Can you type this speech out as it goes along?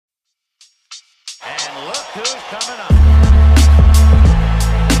two's coming up.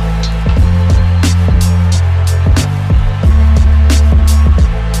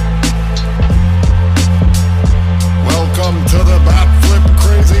 Welcome to the Bat Flip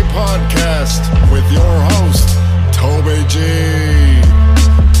Crazy Podcast with your host, Toby G.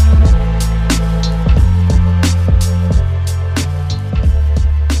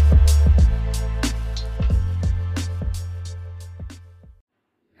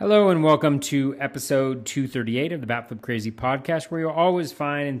 Hello and welcome to episode 238 of the Bat Flip Crazy Podcast, where you'll always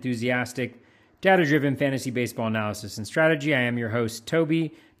find enthusiastic, data-driven fantasy baseball analysis and strategy. I am your host,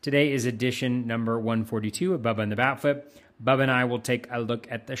 Toby. Today is edition number 142 of Bubba and the Bat Flip. Bubba and I will take a look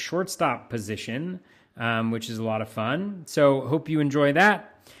at the shortstop position, which is a lot of fun. So hope you enjoy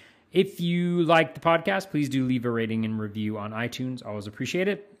that. If you like the podcast, please do leave a rating and review on iTunes. Always appreciate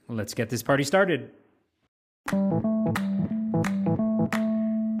it. Let's get this party started.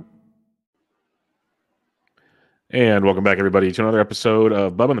 And welcome back, everybody, to another episode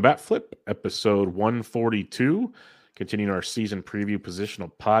of Bubba and the Bat Flip, episode 142. Continuing our season preview positional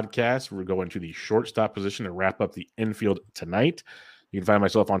podcast, we're going to the shortstop position to wrap up the infield tonight. You can find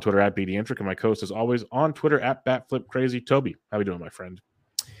myself on Twitter at BDintric, and my co-host is always on Twitter at BatFlipCrazy. Toby, how are you doing, my friend?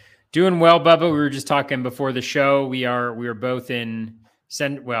 Doing well, Bubba. We were just talking before the show. We are both in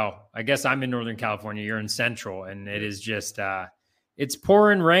I guess I'm in Northern California. You're in Central, and it is just it's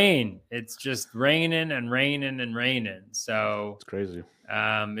pouring rain. It's just raining and raining and raining. So It's crazy.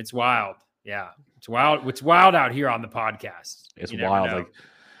 It's wild. Yeah, it's wild. It's wild out here on the podcast. It's You wild. never know.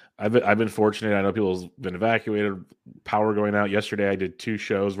 Like I've been fortunate. I know people's been evacuated, power going out. Yesterday, I did 2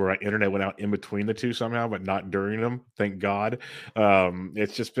 shows where internet went out in between the 2 somehow, but not during them. Thank God.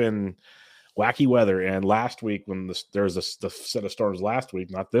 It's just been wacky weather. And last week, when there was the set of storms last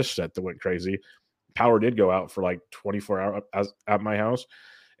week, not this set that went crazy, power did go out for like 24 hours at my house.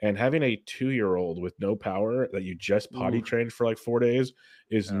 And having a 2-year-old with no power that you just potty trained for like 4 days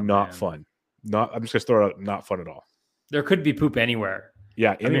is not fun. I'm just gonna throw it out, not fun at all. There could be poop anywhere.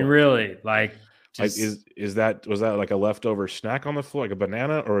 Yeah, I mean, really, was that like a leftover snack on the floor, like a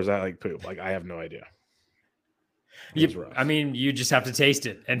banana, or is that like poop? Like, I have no idea. I mean, you just have to taste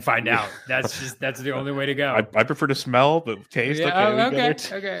it and find out. That's the only way to go. I prefer to smell, but taste. Yeah,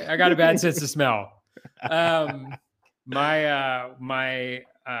 okay. I got a bad sense of smell. My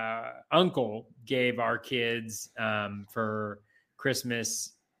uncle gave our kids for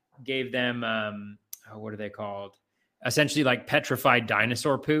Christmas, gave them what are they called? Essentially like petrified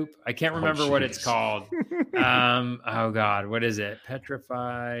dinosaur poop. I can't remember what it's called. Oh God, what is it?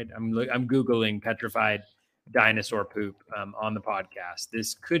 Petrified. I'm Googling petrified dinosaur poop on the podcast.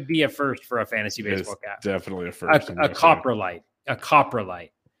 This could be a first for a fantasy baseball cat. Definitely a first. A coprolite. A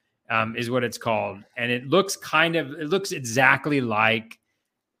coprolite is what it's called, and it looks exactly like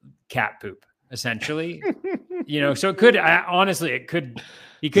cat poop, essentially. So it could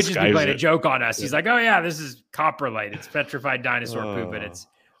he could just be playing a joke on us. Yeah. He's like, oh yeah, this is coprolite. It's petrified dinosaur poop, and it's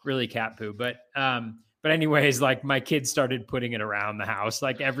really cat poop. But anyways, like my kids started putting it around the house,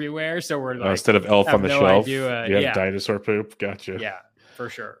 like everywhere. So we're like, instead of Elf on the Shelf, you have yeah. dinosaur poop. Gotcha. Yeah, for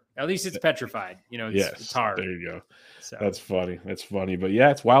sure. At least it's petrified. It's hard. There you go. So. That's funny. But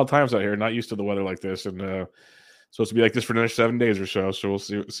yeah, it's wild times out here. Not used to the weather like this, and supposed to be like this for the next 7 days or so. So we'll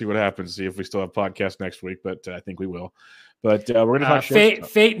see what happens. See if we still have podcast next week, but I think we will. But we're going to talk.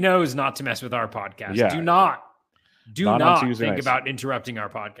 Fate knows not to mess with our podcast. Yeah. Do not think about interrupting our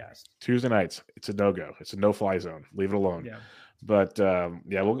podcast. Tuesday nights, it's a no-go. It's a no-fly zone. Leave it alone. Yeah. But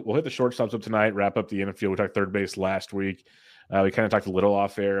we'll hit the shortstops up tonight. Wrap up the infield. We talked third base last week. We kind of talked a little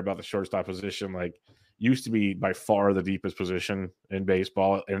off air about the shortstop position. Like, used to be by far the deepest position in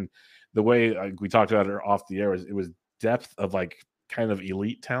baseball, and the way we talked about it off the air it was depth of like kind of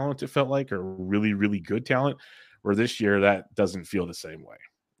elite talent. It felt like, or really, really good talent. Where this year that doesn't feel the same way.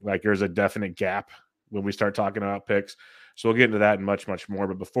 Like, there's a definite gap when we start talking about picks. So we'll get into that and much, much more.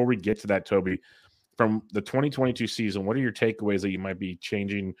 But before we get to that, Toby, from the 2022 season, what are your takeaways that you might be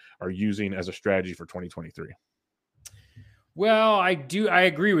changing or using as a strategy for 2023? Well, I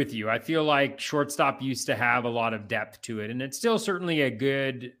agree with you. I feel like shortstop used to have a lot of depth to it, and it's still certainly a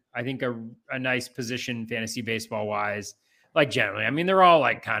nice position fantasy baseball wise. Like, generally, I mean, they're all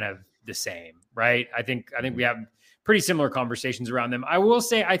like kind of the same, right? I think we have pretty similar conversations around them. I will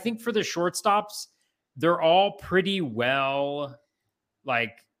say, I think for the shortstops, they're all pretty well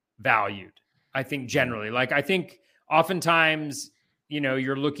like valued. I think generally, like, I think oftentimes,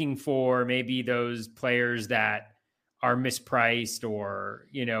 you're looking for maybe those players that are mispriced, or,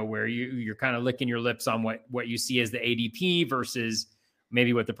 where you're kind of licking your lips on what you see as the ADP versus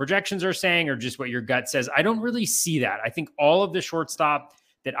maybe what the projections are saying, or just what your gut says. I don't really see that. I think all of the shortstop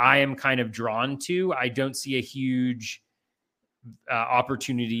that I am kind of drawn to. I don't see a huge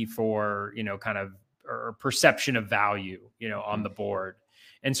opportunity for, kind of or perception of value, on the board.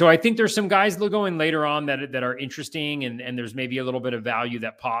 And so I think there's some guys going later on that are interesting, and there's maybe a little bit of value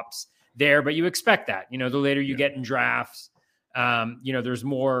that pops there, but you expect that, the later you get in drafts, there's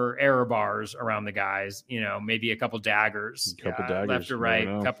more error bars around the guys, maybe a couple daggers, left or right,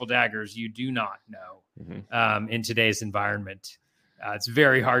 a couple daggers. You do not know in today's environment. It's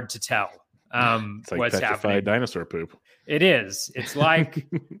very hard to tell it's like what's happening. Dinosaur poop. It is. It's like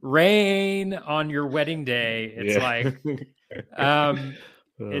rain on your wedding day. It's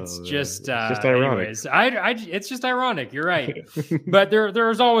it's just ironic. Anyways, it's just ironic. You're right. But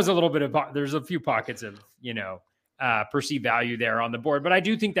there's always a little bit of, there's a few pockets of, perceived value there on the board. But I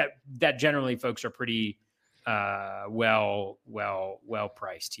do think that generally folks are pretty well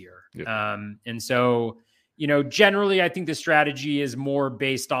priced here. Yep. And so, generally I think the strategy is more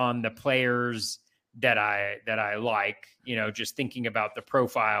based on the players that I like, just thinking about the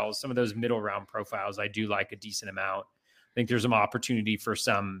profiles, some of those middle round profiles, I do like a decent amount. I think there's some opportunity for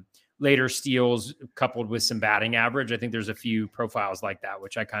some later steals coupled with some batting average. I think there's a few profiles like that,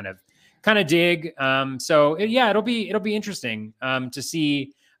 which I kind of dig. It'll be interesting to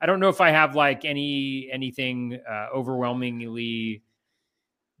see. I don't know if I have like anything overwhelmingly.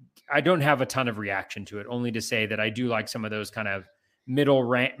 I don't have a ton of reaction to it, only to say that I do like some of those kind of middle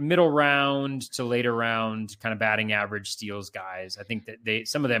round to later round kind of batting average steals guys. I think that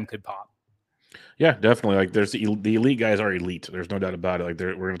some of them could pop. Yeah, definitely. Like there's the elite guys are elite. There's no doubt about it. Like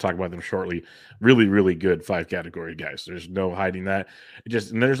we're going to talk about them shortly. Really, really good 5 category guys. There's no hiding that.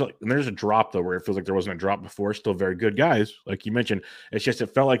 There's a drop though, where it feels like there wasn't a drop before. Still very good guys. Like you mentioned, it's just, it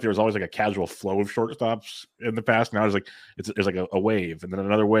felt like there was always like a casual flow of shortstops in the past. Now there's like a wave and then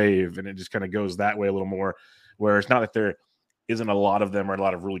another wave. And it just kind of goes that way a little more, where it's not that there isn't a lot of them or a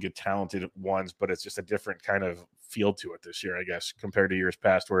lot of really good talented ones, but it's just a different kind of feel to it this year, I guess, compared to years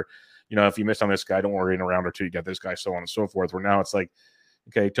past where, if you missed on this guy, don't worry, in a round or two, you got this guy, so on and so forth, where now it's like,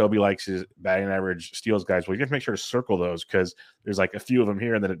 okay, Toby likes his batting average steals guys. Well, you have to make sure to circle those because there's like a few of them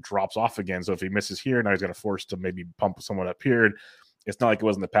here and then it drops off again. So if he misses here, now he's going to force to maybe pump someone up here. It's not like it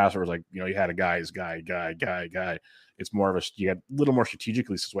was in the past where it was like, you had a guy. It's more of you had a little more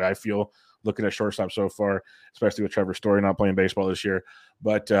strategically. This is the way I feel looking at shortstop so far, especially with Trevor Story not playing baseball this year.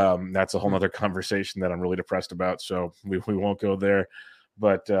 But that's a whole nother conversation that I'm really depressed about. So we won't go there.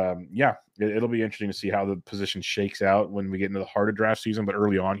 But it'll be interesting to see how the position shakes out when we get into the heart of draft season. But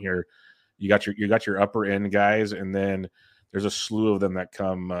early on here, you got your upper end guys, and then there's a slew of them that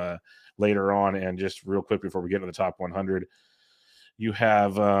come later on. And just real quick before we get into the top 100, you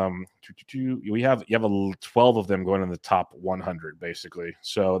have 12 of them going in the top 100 basically.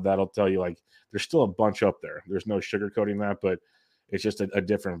 So that'll tell you like there's still a bunch up there. There's no sugarcoating that, but it's just a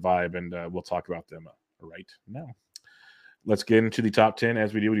different vibe, and we'll talk about them right now. Let's get into the top 10.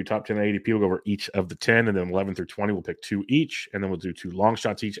 As we do top 10 ADP. We'll go over each of the 10, and then 11 through 20, we'll pick 2 each, and then we'll do 2 long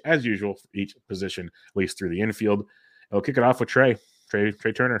shots each, as usual, for each position, at least through the infield. And we'll kick it off with Trey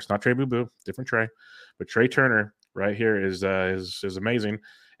Turner. It's not Trey Boo Boo, different Trey, but Trey Turner right here is amazing.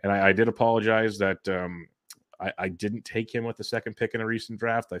 And I did apologize that I didn't take him with the second pick in a recent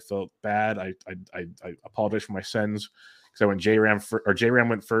draft. I felt bad. I apologize for my sins because I went J-Ram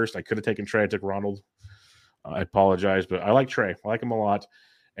went first. I could have taken Trey. I took Ronald. I apologize, but I like Trey. I like him a lot,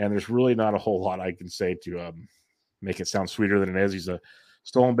 and there's really not a whole lot I can say to make it sound sweeter than it is. He's a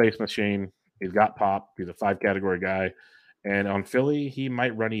stolen base machine. He's got pop. He's a 5 category guy, and on Philly, he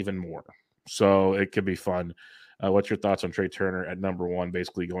might run even more. So it could be fun. What's your thoughts on Trey Turner at number 1,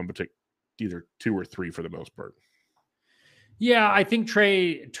 basically going between either 2 or 3 for the most part? Yeah, I think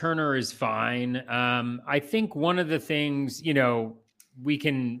Trey Turner is fine. I think one of the things, we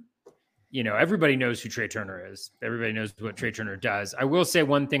can, everybody knows who Trey Turner is. Everybody knows what Trey Turner does. I will say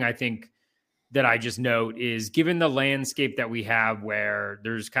one thing I think that I just note is given the landscape that we have where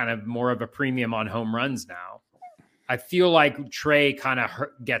there's kind of more of a premium on home runs now, I feel like Trey kind of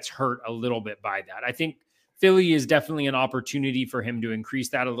gets hurt a little bit by that. I think Philly is definitely an opportunity for him to increase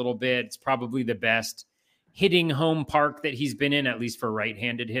that a little bit. It's probably the best hitting home park that he's been in, at least for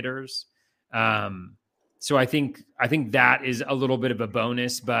right-handed hitters. So I think that is a little bit of a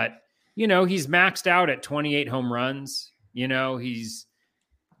bonus, but he's maxed out at 28 home runs. He's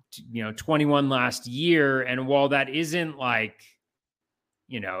 21 last year. And while that isn't like,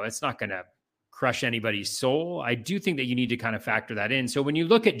 it's not going to crush anybody's soul, I do think that you need to kind of factor that in. So when you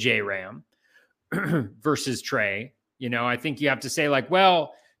look at J-Ram versus Trey, I think you have to say like,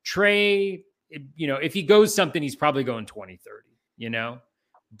 well, Trey, if he goes something, he's probably going 20-30,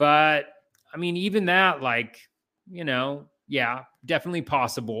 but I mean, even that, like, you Yeah, definitely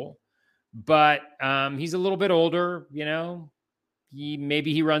possible. But he's a little bit older,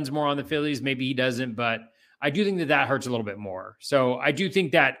 maybe he runs more on the Phillies, maybe he doesn't, but I do think that hurts a little bit more. So I do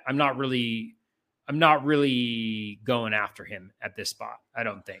think that I'm not really going after him at this spot. I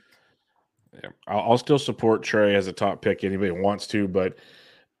don't think. Yeah, I'll still support Trey as a top pick. Anybody wants to, but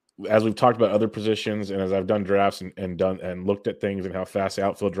as we've talked about other positions, and as I've done drafts and looked at things and how fast the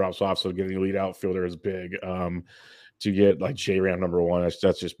outfield drops off, so getting an elite outfielder is big. To get like J-Ram number one,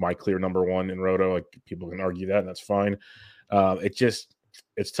 that's just my clear number one in Roto. Like people can argue that, and that's fine.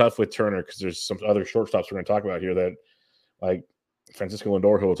 It's tough with Turner because there's some other shortstops we're going to talk about here that, like Francisco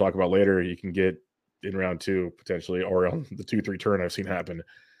Lindor, who we'll talk about later, you can get in round 2 potentially, or on the 2-3 turn I've seen happen.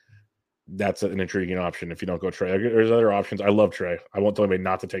 That's an intriguing option if you don't go Trey. There's other options. I love Trey. I won't tell anybody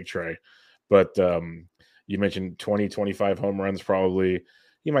not to take Trey. But you mentioned 20, 25 home runs probably.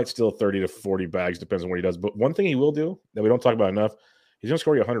 He might steal 30 to 40 bags, depends on what he does. But one thing he will do that we don't talk about enough, he's going to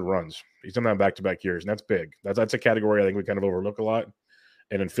score you 100 runs. He's done that back-to-back years, and that's big. That's a category I think we kind of overlook a lot.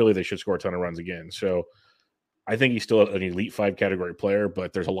 And in Philly, they should score a ton of runs again. So I think he's still an Elite 5 category player,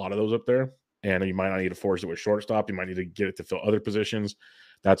 but there's a lot of those up there. And you might not need to force it with shortstop. You might need to get it to fill other positions.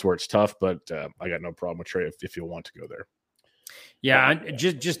 That's where it's tough, but I got no problem with Trey if you want to go there. Yeah,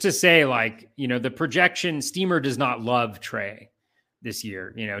 just to say, the projection, Steamer does not love Trey this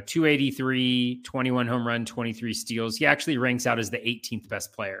year. 283, 21 home run, 23 steals. He actually ranks out as the 18th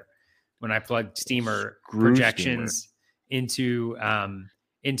best player when I plugged Steamer projections into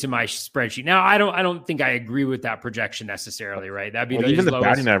my spreadsheet. Now, I don't think I agree with that projection necessarily, right? That'd be even the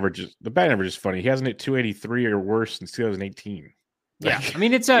batting average. The batting average is funny. He hasn't hit 283 or worse since 2018. Yeah, I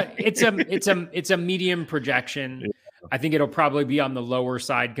mean it's a medium projection. Yeah. I think it'll probably be on the lower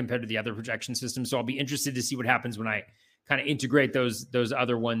side compared to the other projection systems. So I'll be interested to see what happens when I kind of integrate those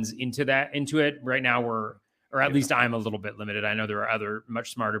other ones into it. Right now or at least I'm a little bit limited. I know there are other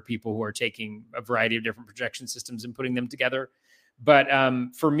much smarter people who are taking a variety of different projection systems and putting them together. But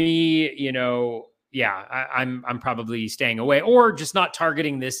for me, I'm probably staying away or just not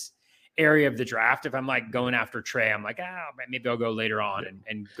targeting this area of the draft. If I'm going after Trey, I'm maybe I'll go later on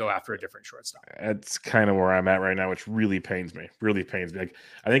and go after a different shortstop. That's kind of where I'm at right now, which really pains me. Like,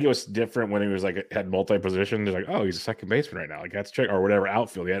 I think it was different when he was had multi-position. They're oh, he's a second baseman right now. That's Trey or whatever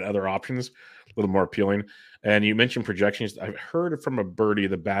outfield. He had other options, a little more appealing. And you mentioned projections. I've heard from a birdie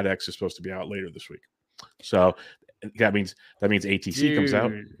the Bad X is supposed to be out later this week. So that means ATC comes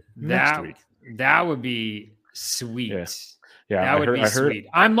out next week. That would be sweet. Yeah, that would be sweet.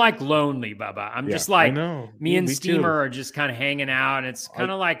 I'm lonely, Bubba. I'm just I know. Me and Steamer are just kind of hanging out. And it's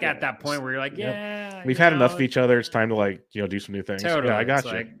kind of at that point where you're we've had enough of each other. It's time to do some new things. Totally. Yeah, I got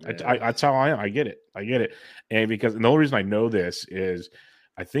you. That's how I am. I get it. And the only reason I know this is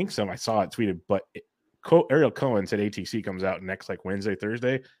I think I saw it tweeted, but Ariel Cohen said ATC comes out next Wednesday,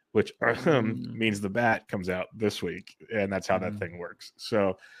 Thursday, which means the bat comes out this week. And that's how that thing works.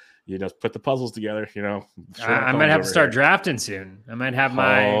 So you just put the puzzles together, I might have to start drafting soon. I might have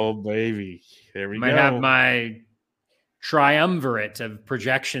baby. There we go. Might have my triumvirate of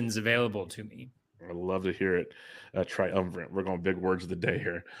projections available to me. I'd love to hear it. Triumvirate. We're going big words of the day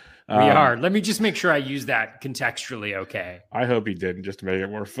here. We are. Let me just make sure I use that contextually. Okay. I hope he didn't, just to make it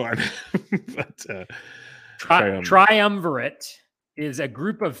more fun. But triumvirate is a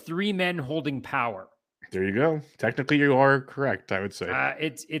group of 3 men holding power. There you go. Technically, you are correct, I would say.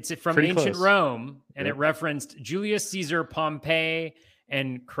 It's from pretty ancient close. Rome, and it referenced Julius Caesar, Pompey,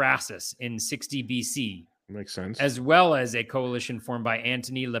 and Crassus in 60 BC. Makes sense. As well as a coalition formed by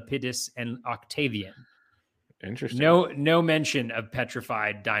Antony, Lepidus, and Octavian. Interesting. No mention of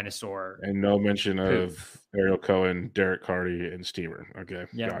petrified dinosaur. And no mention of Ariel Cohen, Derek Carty, and Steamer. Okay,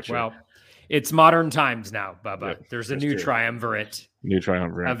 yeah, gotcha. Well, it's modern times now, Bubba. Yeah, there's a new triumvirate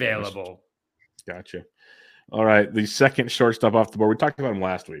available. Gotcha. All right, the second shortstop off the board. We talked about him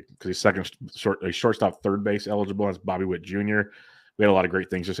last week because he's shortstop third base eligible. That's Bobby Witt Jr. We had a lot of great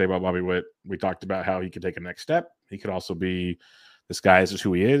things to say about Bobby Witt. We talked about how he could take a next step. He could also be this guy is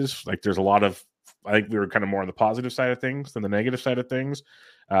who he is. There's a lot of. I think we were kind of more on the positive side of things than the negative side of things.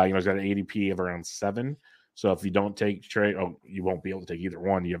 He's got an ADP of around 7. So if you don't take Trey, you won't be able to take either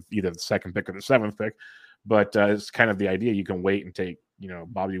one. You have either the second pick or the 7th pick. But it's kind of the idea. You can wait and take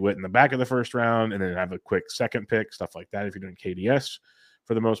Bobby Witt in the back of the first round and then have a quick second pick, stuff like that if you're doing KDS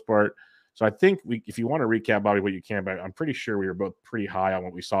for the most part. So I think if you want to recap Bobby Witt, you can, but I'm pretty sure we were both pretty high on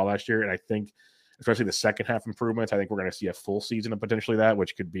what we saw last year. And I think, especially the second half improvements, I think we're going to see a full season of potentially that,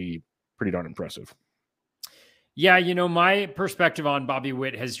 which could be pretty darn impressive. Yeah, my perspective on Bobby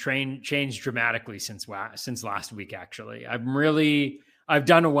Witt has changed dramatically since last week, actually. I've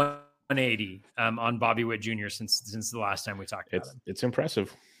done a 180 on Bobby Witt Jr. since the last time we talked about him. It's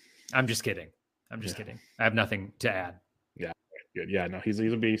impressive. I'm just kidding. Kidding. I have nothing to add. Yeah. Good. Yeah, no, he's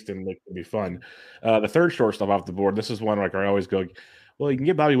a beast, and it could be fun. The third shortstop off the board. This is one like I always go, well, you can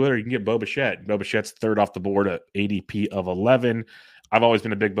get Bobby Witt or you can get Bo Bichette. Bo Bichette's third off the board at ADP of 11. I've always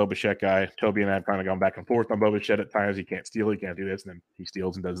been a big Bo Bichette guy. Toby and I have kind of gone back and forth on Bo Bichette at times. He can't steal, he can't do this, and then he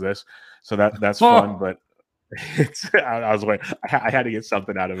steals and does this. So that's fun, but I was waiting. I had to get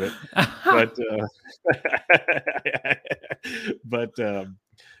something out of it, but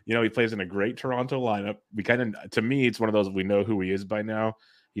he plays in a great Toronto lineup. To me, it's one of those, we know who he is by now.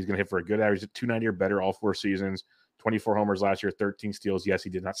 He's going to hit for a good average at 290 or better all 4 seasons. 24 homers last year, 13 steals. Yes, he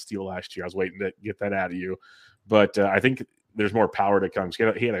did not steal last year. I was waiting to get that out of you, but I think there's more power to come.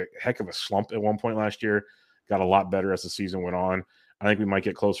 He had a heck of a slump at one point last year. Got a lot better as the season went on. I think we might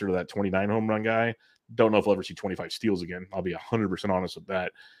get closer to that 29 home run guy. Don't know if we'll ever see 25 steals again. I'll be 100% honest with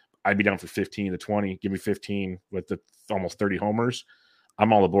that. I'd be down for 15 to 20. Give me 15 with the almost 30 homers.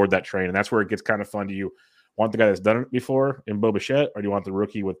 I'm all aboard that train, and that's where it gets kind of fun. Do you want the guy that's done it before in Bo Bichette, or do you want the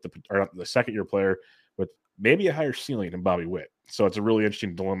rookie with the second-year player with maybe a higher ceiling than Bobby Witt? So it's a really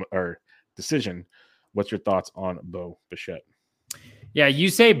interesting dilemma or decision. What's your thoughts on Bo Bichette? Yeah, you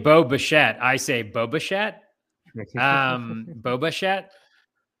say Bo Bichette. I say Bo Bichette. Bo Bichette,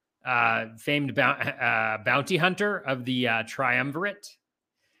 famed bounty hunter of the triumvirate.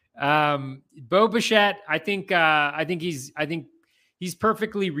 Bo Bichette, I think he's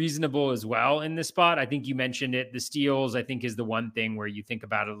perfectly reasonable as well in this spot. I think you mentioned it. The steals, I think, is the one thing where you think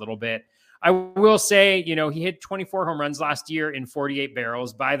about it a little bit. I will say, he hit 24 home runs last year in 48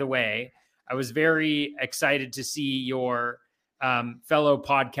 barrels. By the way, I was very excited to see your fellow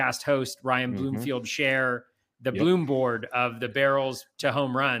podcast host, Ryan Bloomfield, share the Bloom board of the barrels to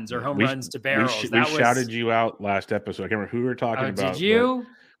home runs or home runs to barrels. We shouted you out last episode. I can't remember who we were talking about. Did you?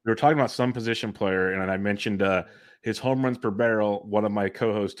 We were talking about some position player, and I mentioned his home runs per barrel, one of my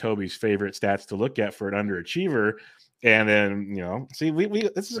co-host Toby's favorite stats to look at for an underachiever. And then, see,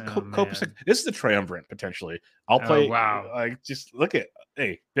 this is this is the triumvirate potentially. I'll play. Wow. Like, just look at,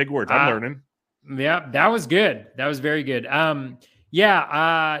 hey, big words. I'm learning. Yeah, that was good. That was very good. No,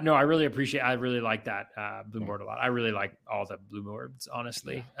 I really like that Bloom board a lot. I really like all the Bloom boards,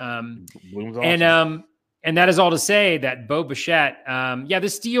 honestly. Bloom's awesome. And that is all to say that Bo Bichette, the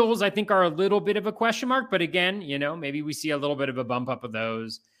steals I think are a little bit of a question mark, but again, maybe we see a little bit of a bump up of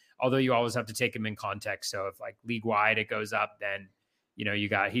those, although you always have to take them in context. So if like league wide it goes up, then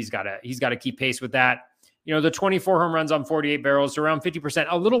he's got to keep pace with that. The 24 home runs on 48 barrels, so around 50%,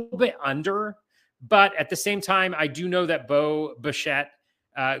 a little bit under, but at the same time, I do know that Bo Bichette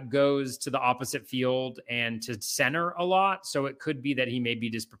goes to the opposite field and to center a lot, so it could be that he may be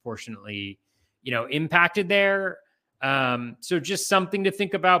disproportionately impacted there. So just something to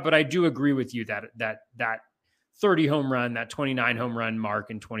think about, but I do agree with you that 30 home run, that 29 home run mark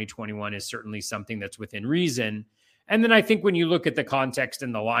in 2021 is certainly something that's within reason. And then I think when you look at the context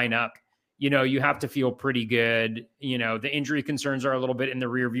in the lineup, you have to feel pretty good. The injury concerns are a little bit in the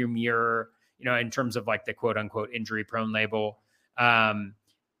rearview mirror, in terms of like the quote unquote injury prone label.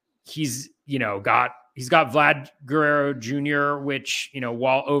 He's got Vlad Guerrero Jr., which,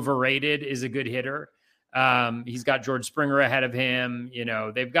 while overrated, is a good hitter. He's got George Springer ahead of him.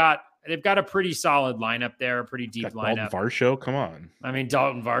 They've got a pretty solid lineup there, a pretty deep lineup. Dalton Varsho, come on. I mean,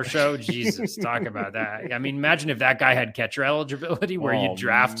 Dalton Varsho, Jesus, talk about that. I mean, imagine if that guy had catcher eligibility where you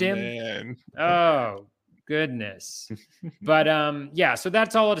draft him. Oh, goodness. But so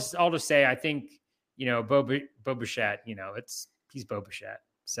that's all to say. I think, Bo Bichette, he's Bo Bichette.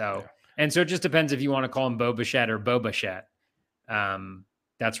 So. Yeah. And so it just depends if you want to call him Bo Bichette or Bo Bichette.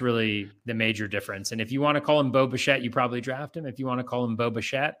 That's really the major difference. And if you want to call him Bo Bichette, you probably draft him. If you want to call him Bo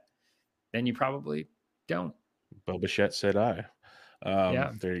Bichette, then you probably don't. Bo Bichette said I.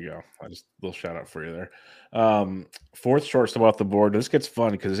 There you go. A little shout out for you there. Fourth shortstop off the board. This gets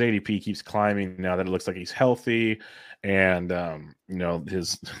fun because his ADP keeps climbing now that it looks like he's healthy. And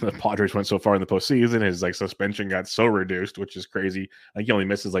the Padres went so far in the postseason, his suspension got so reduced, which is crazy. I think he only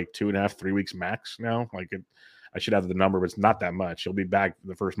misses 2.5, 3 weeks max now. I should have the number, but it's not that much. He'll be back for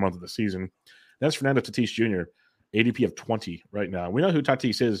the first month of the season. That's Fernando Tatis Jr., ADP of 20 right now. We know who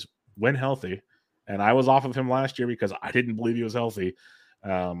Tatis is when healthy, and I was off of him last year because I didn't believe he was healthy,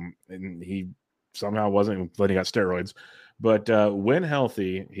 and he somehow wasn't. Then he got steroids, but when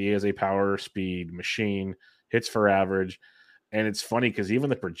healthy, he is a power speed machine. Hits for average. And it's funny because even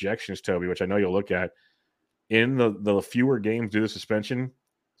the projections, Toby, which I know you'll look at, in the fewer games due to suspension,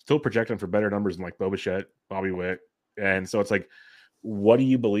 still projecting for better numbers than Bo Bichette, Bobby Witt. And so it's what do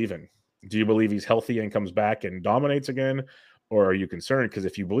you believe in? Do you believe he's healthy and comes back and dominates again? or are you concerned? Because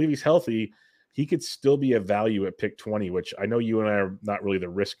if you believe he's healthy, he could still be a value at pick 20, which I know you and I are not really the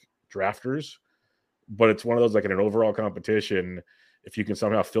risk drafters, but it's one of those, like in an overall competition, if you can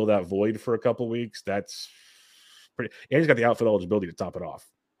somehow fill that void for a couple weeks, that's pretty. And he's got the outfield eligibility to top it off.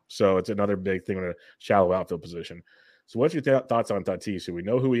 So it's another big thing in a shallow outfield position. So what's your thoughts on Tatis? So we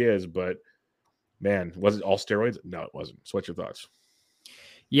know who he is, but man, was it all steroids? No, it wasn't. So what's your thoughts?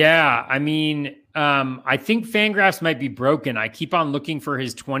 Yeah, I mean, I think Fangraphs might be broken. I keep on looking for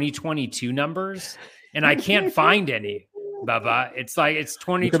his 2022 numbers, and I can't find any, Bubba. It's like it's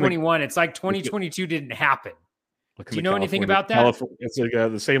 2021. It's like 2022 didn't happen. Do you know anything about that? It's like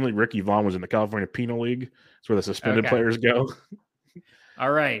the same league Ricky Vaughn was in, the California Penal League. It's where the suspended players go.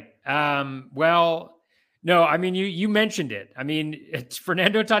 All right. Well, no, I mean, you mentioned it. I mean, it's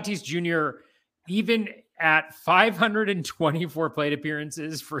Fernando Tatis Jr., even at 524 plate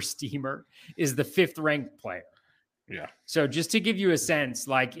appearances for Steamer, is the 5th ranked player. Yeah. So just to give you a sense,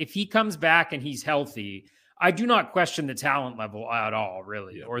 like if he comes back and he's healthy, I do not question the talent level at all,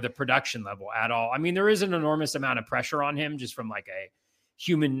 really, or the production level at all. I mean, there is an enormous amount of pressure on him just from like a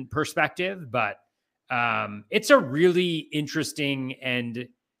human perspective, but it's a really interesting and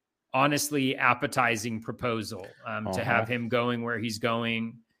honestly appetizing proposal to have him going where he's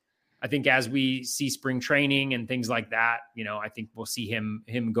going. I think as we see spring training and things like that, you know, I think we'll see him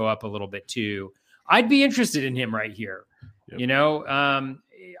go up a little bit too. I'd be interested in him right here. Yep. You know,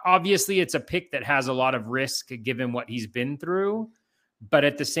 obviously it's a pick that has a lot of risk given what he's been through, but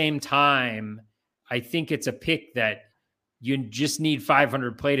at the same time, I think it's a pick that you just need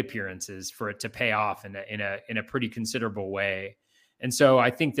 500 plate appearances for it to pay off in a pretty considerable way. And so I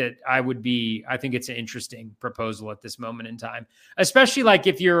think I think it's an interesting proposal at this moment in time, especially like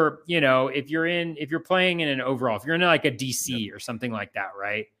if you're playing in an overall, if you're in like a DC or something like that,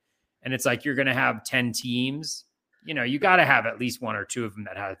 right? And it's like, you're going to have 10 teams, you know, you got to have at least 1 or 2 of them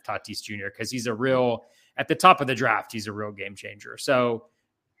that have Tatis Jr. because he's at the top of the draft, he's a real game changer. So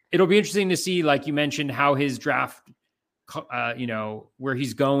it'll be interesting to see, like you mentioned, how his draft, where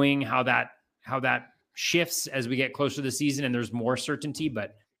he's going, how that shifts as we get closer to the season and there's more certainty,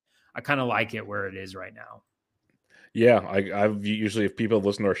 but I kind of like it where it is right now. Yeah. I've usually, if people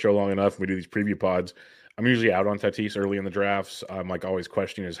listen to our show long enough, we do these preview pods, I'm usually out on Tatis early in the drafts. I'm like always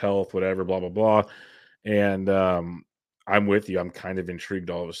questioning his health, whatever, blah, blah, blah. And I'm with you. I'm kind of intrigued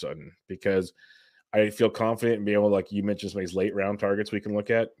all of a sudden because I feel confident in being able to, like you mentioned, some of these late round targets we can look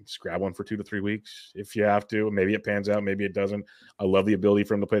at. Just grab one for 2 to 3 weeks if you have to. Maybe it pans out, maybe it doesn't. I love the ability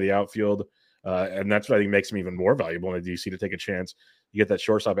for him to play the outfield. And that's what I think makes him even more valuable in a DC, to take a chance. You get that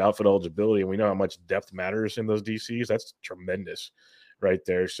shortstop outfield eligibility, and we know how much depth matters in those DCs. That's tremendous right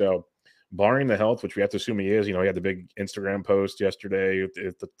there. So barring the health, which we have to assume he is, you know, he had the big Instagram post yesterday with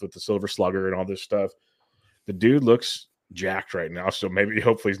the silver slugger and all this stuff. The dude looks jacked right now. So maybe,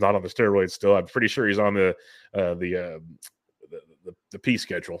 hopefully he's not on the steroids still. I'm pretty sure he's on the P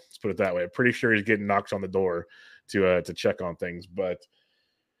schedule. Let's put it that way. I'm pretty sure he's getting knocks on the door to check on things, but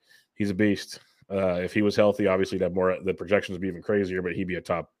he's a beast. If he was healthy, obviously the projections would be even crazier, but he'd be a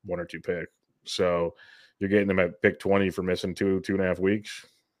top 1 or 2 pick. So you're getting him at pick 20 for missing 2.5 weeks.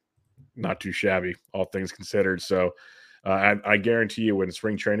 Not too shabby, all things considered. So I guarantee you, when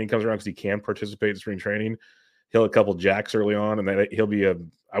spring training comes around, because he can participate in spring training, he'll have a couple jacks early on, and then he'll be I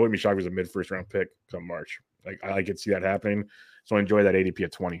wouldn't be shocked if he's a mid-first round pick come March. Like, I could see that happening. So enjoy that ADP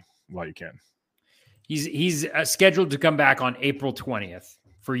at 20 while you can. He's scheduled to come back on April 20th.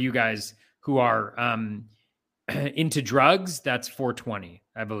 For you guys who are into drugs, that's 420,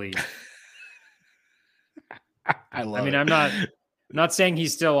 I believe. I mean, I'm not saying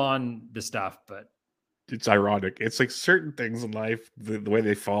he's still on the stuff, but it's ironic. It's like certain things in life, the way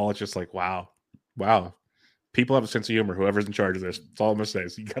they fall, it's just like, wow. People have a sense of humor. Whoever's in charge of this, that's all I'm gonna say.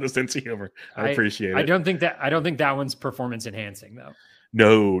 Is you got a sense of humor. I appreciate it. I don't think that one's performance enhancing though.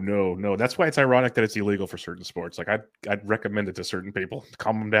 No. That's why it's ironic that it's illegal for certain sports. Like I'd recommend it to certain people.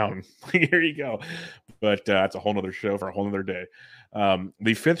 Calm them down. Here you go. But that's a whole nother show for a whole nother day. The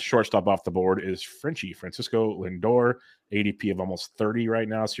 5th shortstop off the board is Francisco Lindor, ADP of almost 30 right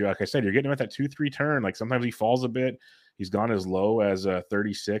now. So like I said, you're getting him at that 2-3 turn. Like sometimes he falls a bit. He's gone as low as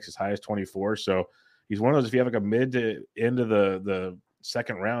 36, as high as 24. So he's one of those, if you have like a mid to end of the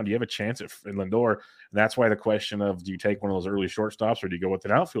second round, you have a chance at Lindor. And that's why the question of, do you take one of those early shortstops or do you go with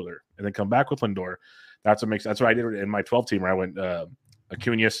an outfielder and then come back with Lindor? That's what I did in my 12 team, where I went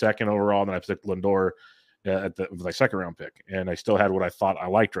Acuna 2nd overall, and then I picked Lindor with my 2nd round pick. And I still had what I thought I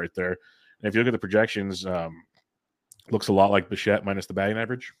liked right there. And if you look at the projections, looks a lot like Bichette minus the batting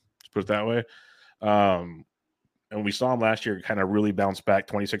average. Let's put it that way. And we saw him last year kind of really bounce back,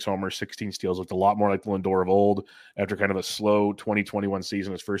 26 homers, 16 steals, looked a lot more like the Lindor of old after kind of a slow 2021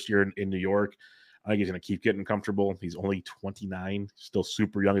 season, his first year in New York. I think he's going to keep getting comfortable. He's only 29, still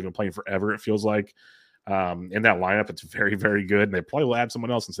super young. He's been playing forever, it feels like. In that lineup, it's very, very good. And they probably will add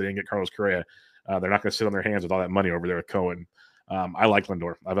someone else since they didn't get Carlos Correa. They're not going to sit on their hands with all that money over there with Cohen. I like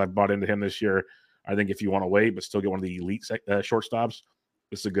Lindor. I've bought into him this year. I think if you want to wait but still get one of the elite shortstops,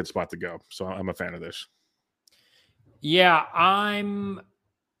 this is a good spot to go. So I'm a fan of this. Yeah, I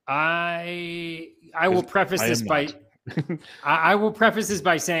will preface this by I will preface this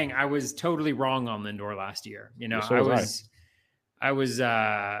by saying I was totally wrong on Lindor last year. You know, so I was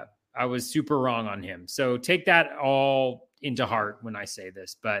super wrong on him. So take that all into heart when I say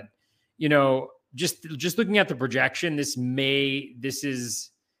this. But you know, just looking at the projection, this is,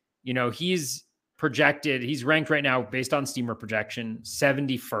 you know, he's projected. He's ranked right now based on Steamer projection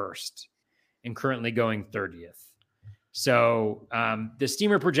 71st and currently going 30th. So the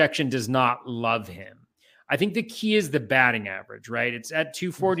Steamer projection does not love him. I think the key is the batting average, right? It's at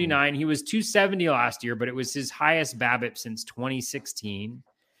 249. Mm-hmm. He was 270 last year, but it was his highest BABIP since 2016.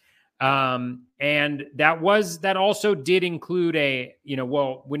 And that also did include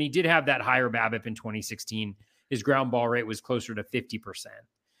when he did have that higher BABIP in 2016, his ground ball rate was closer to 50%.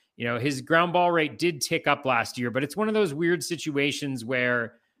 You know, his ground ball rate did tick up last year, but it's one of those weird situations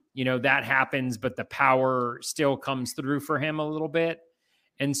where, you know, that happens, but the power still comes through for him a little bit.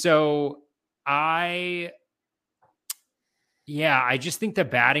 And so I just think the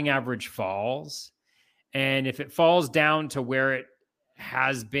batting average falls. And if it falls down to where it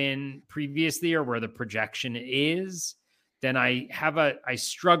has been previously or where the projection is, then I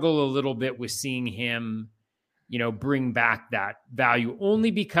struggle a little bit with seeing him, you know, bring back that value,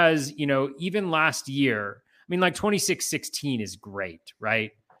 only because, you know, even last year, I mean, like 26-16 is great,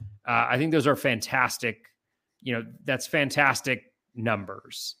 right? I think those are fantastic, you know, that's fantastic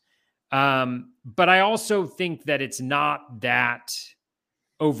numbers. But I also think that it's not that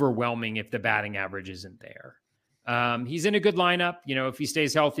overwhelming if the batting average isn't there. He's in a good lineup. You know, if he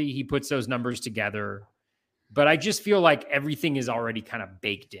stays healthy, he puts those numbers together. But I just feel like everything is already kind of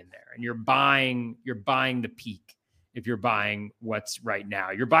baked in there, and you're buying the peak. If you're buying what's right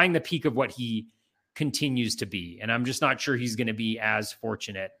now, you're buying the peak of what he continues to be. And I'm just not sure he's going to be as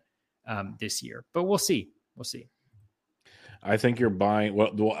fortunate this year, but we'll see. We'll see. I think you're buying,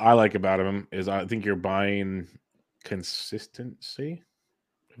 what I like about him is I think you're buying consistency,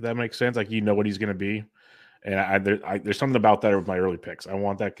 if that makes sense. Like, you know what he's going to be. And there's something about that with my early picks. I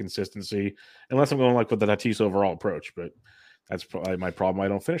want that consistency, unless I'm going like with the Tatis overall approach. But that's probably my problem. I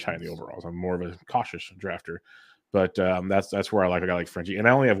don't finish high in the overalls. I'm more of a cautious drafter. But that's where I like a guy like Frenchie. And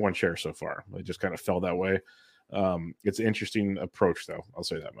I only have one share so far. It just kind of fell that way. It's an interesting approach, though. I'll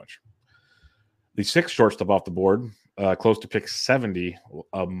say that much. The sixth shortstop off the board, close to pick 70,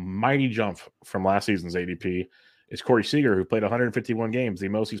 a mighty jump from last season's ADP, is Corey Seager, who played 151 games, the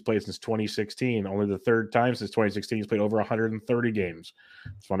most he's played since 2016. Only the third time since 2016 he's played over 130 games.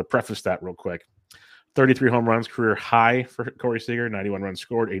 Just want to preface that real quick. 33 home runs, career high for Corey Seager, 91 runs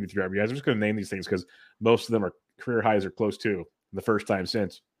scored, 83 RBIs. I'm just going to name these things because most of them are career highs or close to the first time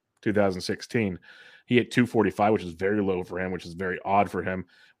since 2016. He hit 245, which is very low for him, which is very odd for him,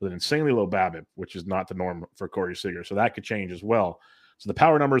 with an insanely low BABIP, which is not the norm for Corey Seager. So that could change as well. So the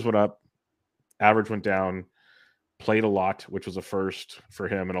power numbers went up, average went down, played a lot, which was a first for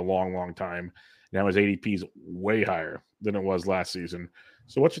him in a long, long time. Now his ADP is way higher than it was last season.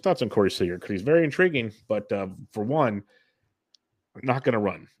 So what's your thoughts on Corey Seager? Because he's very intriguing, but for one, not going to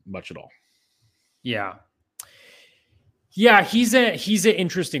run much at all. Yeah, he's an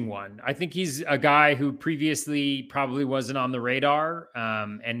interesting one. I think he's a guy who previously probably wasn't on the radar.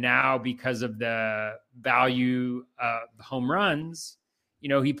 And now, because of the value of home runs, you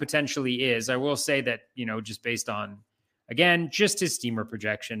know, he potentially is. I will say that, you know, just based on, again, just his Steamer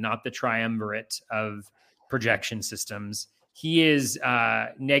projection, not the triumvirate of projection systems, he is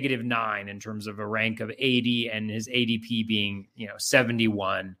 -9 in terms of a rank of 80 and his ADP being, you know,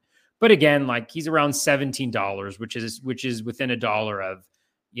 71. But again, like, he's around $17, which is within $1 of,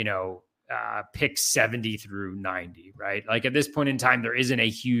 you know, picks 70 through 90, right? Like, at this point in time, there isn't a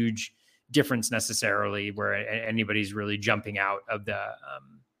huge difference necessarily where anybody's really jumping out of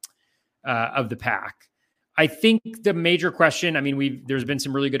the pack. I think the major question, I mean, there's been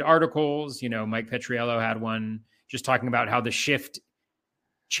some really good articles, you know, Mike Petriello had one just talking about how the shift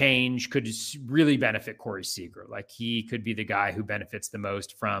change could really benefit Corey Seager. Like, he could be the guy who benefits the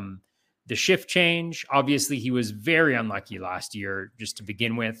most from the shift change. Obviously, he was very unlucky last year just to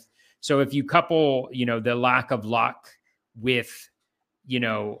begin with. So if you couple, you know, the lack of luck with, you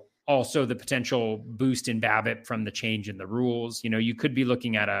know, also the potential boost in BABIP from the change in the rules. You could be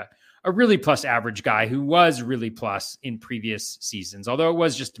looking at a really plus average guy who was really plus in previous seasons, although it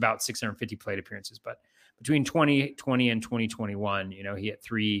was just about 650 plate appearances. But between 2020 and 2021, he hit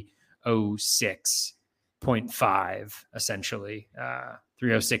 306.5, essentially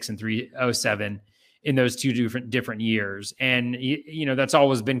 306 and 307 in those two different years. And, that's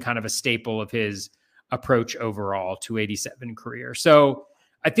always been kind of a staple of his approach overall, 287 career. So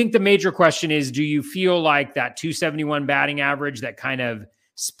I think the major question is, do you feel like that 271 batting average that kind of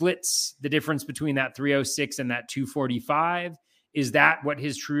splits the difference between that 306 and that 245, is that what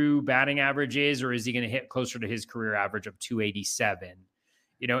his true batting average is, or is he going to hit closer to his career average of 287?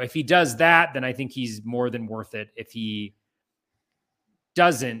 If he does that, then I think he's more than worth it. If he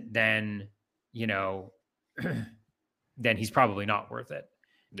doesn't, then, then he's probably not worth it.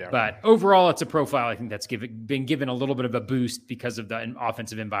 Yeah. But overall, it's a profile I think that's been given a little bit of a boost because of the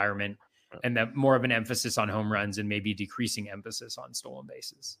offensive environment and the more of an emphasis on home runs and maybe decreasing emphasis on stolen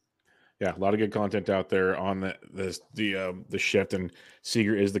bases. Yeah, a lot of good content out there on the shift, and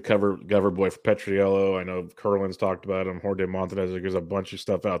Seager is the cover boy for Petriello. I know Curlin's talked about him. Jorge Montanez, there's a bunch of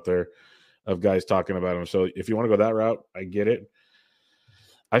stuff out there of guys talking about him. So if you want to go that route, I get it.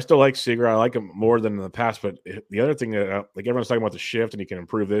 I still like Seager. I like him more than in the past. But the other thing that everyone's talking about the shift and he can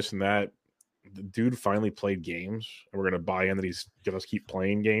improve this and that. The dude finally played games, and we're going to buy in that he's going to keep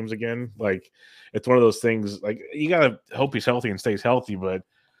playing games again. It's one of those things. You got to hope he's healthy and stays healthy, but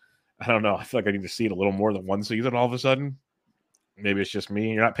I don't know. I feel like I need to see it a little more than one season all of a sudden. Maybe it's just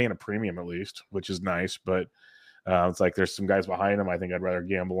me. You're not paying a premium at least, which is nice. But it's like there's some guys behind him I think I'd rather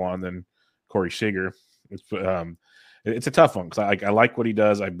gamble on than Corey Seager. It's a tough one because I like what he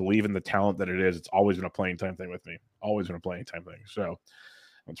does. I believe in the talent that it is. It's always been a playing time thing with me. Always been a playing time thing. So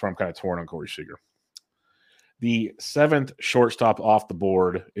that's where I'm kind of torn on Corey Seager. The 7th shortstop off the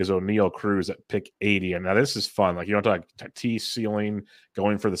board is Oneil Cruz at pick 80. And now this is fun. You don't talk Tatis ceiling,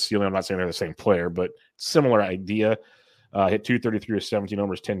 going for the ceiling. I'm not saying they're the same player, but similar idea. Hit 233 with 17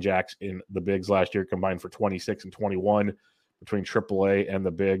 homers, 10 jacks in the bigs last year, combined for 26 and 21 between AAA and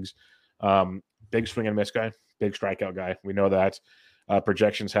the bigs. Big swing and miss guy, big strikeout guy. We know that.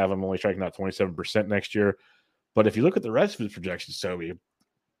 Projections have him only striking out 27% next year. But if you look at the rest of his projections, Toby,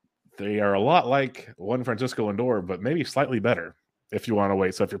 they are a lot like Juan Francisco Lindor, but maybe slightly better if you want to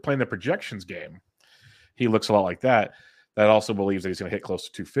wait. So if you're playing the projections game, he looks a lot like that. That also believes that he's going to hit close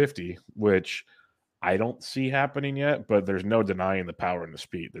to 250, which I don't see happening yet, but there's no denying the power and the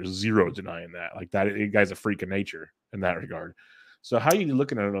speed. There's zero denying that. That guy's a freak of nature in that regard. So how are you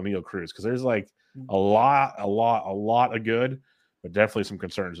looking at Oneil Cruz? Because there's a lot of good, but definitely some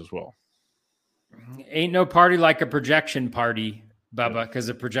concerns as well. Ain't no party like a projection party, Bubba, because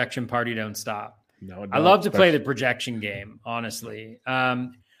the projection party don't stop. No, I love to play the projection game, honestly.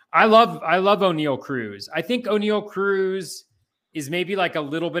 I love Oneil Cruz. I think Oneil Cruz is maybe a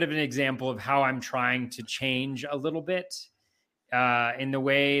little bit of an example of how I'm trying to change a little bit in the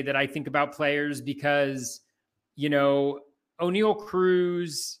way that I think about players, because, Oneil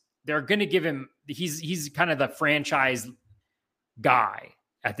Cruz, they're going to give him, he's kind of the franchise guy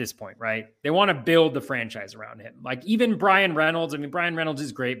at this point, right? They want to build the franchise around him. Even Brian Reynolds. Brian Reynolds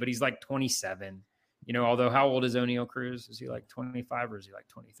is great, but he's 27. Although how old is Oneil Cruz? Is he 25 or is he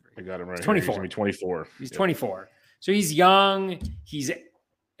 23? I got him right. He's 24. He's going to be 24. He's 24. So he's young. He's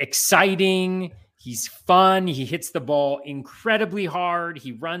exciting. He's fun. He hits the ball incredibly hard.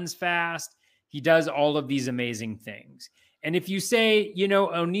 He runs fast. He does all of these amazing things. And if you say,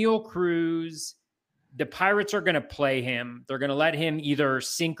 Oneil Cruz, the Pirates are going to play him. They're going to let him either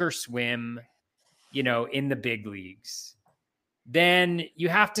sink or swim, in the big leagues. Then you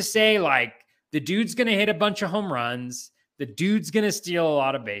have to say, the dude's going to hit a bunch of home runs. The dude's going to steal a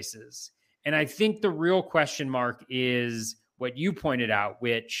lot of bases. And I think the real question mark is what you pointed out,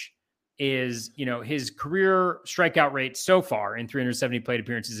 which is, his career strikeout rate so far in 370 plate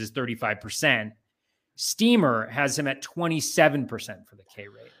appearances is 35%. Steamer has him at 27% for the K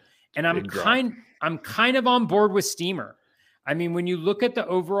rate. And I'm kind of on board with Steamer. When you look at the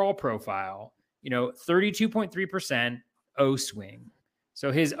overall profile, 32.3% O swing.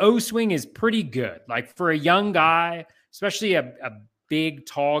 So his O swing is pretty good. For a young guy, especially a big,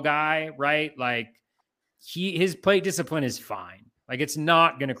 tall guy, right? His plate discipline is fine. It's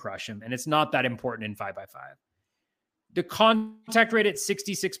not going to crush him, and it's not that important in 5x5. The contact rate at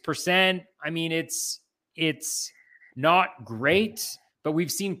 66%, it's not great, but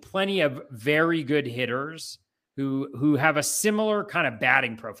we've seen plenty of very good hitters who have a similar kind of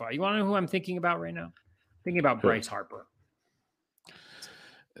batting profile. You want to know who I'm thinking about right now? I'm thinking about Bryce Harper.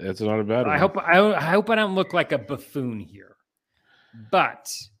 It's not a bad one. I hope I don't look like a buffoon here.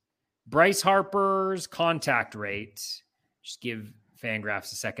 But Bryce Harper's contact rate, just give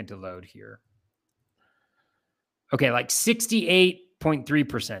Fangraphs a second to load here. Okay, like 68.3%,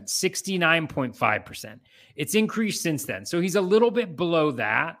 69.5%. It's increased since then. So he's a little bit below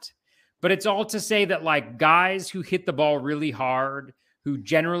that, but it's all to say that like guys who hit the ball really hard, who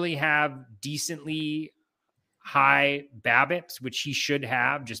generally have decently high BABIPs, which he should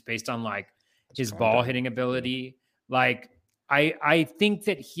have just based on like his ball hitting ability. Like I think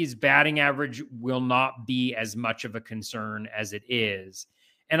that his batting average will not be as much of a concern as it is.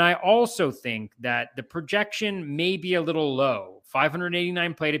 And I also think that the projection may be a little low.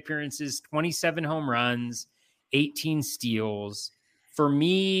 589 plate appearances, 27 home runs, 18 steals. For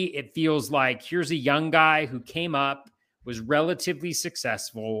me, it feels like here's a young guy who came up, was relatively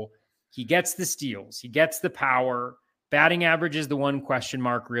successful. He gets the steals. He gets the power. Batting average is the one question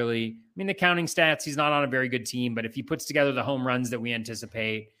mark, really. I mean, the counting stats, he's not on a very good team, but if he puts together the home runs that we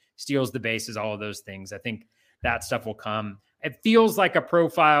anticipate, steals the bases, all of those things, I think that stuff will come. It feels like a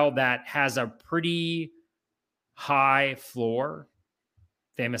profile that has a pretty high floor,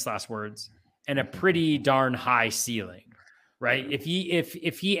 famous last words, and a pretty darn high ceiling, right? If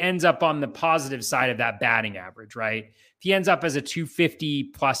he ends up on the positive side of that batting average, right? If he ends up as a 250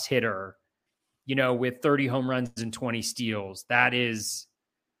 plus hitter, you know, with 30 home runs and 20 steals, that is,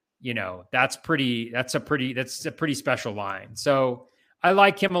 you know, that's a pretty special line. So I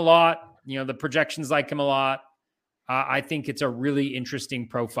like him a lot. You know, the projections like him a lot. I think it's a really interesting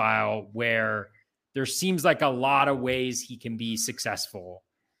profile where there seems like a lot of ways he can be successful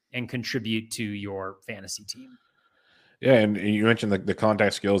and contribute to your fantasy team. Yeah, and you mentioned the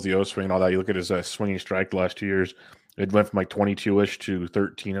contact skills, the O-swing and all that. You look at his swinging strike the last 2 years. It went from like 22-ish to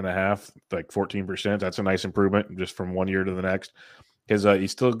 13.5, like 14%. That's a nice improvement just from one year to the next. Because he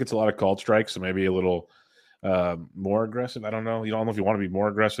still gets a lot of called strikes, so maybe a little more aggressive. I don't know. You don't know if you want to be more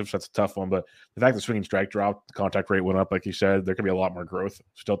aggressive, so that's a tough one. But the fact that swinging strike dropped, the contact rate went up, like you said, there could be a lot more growth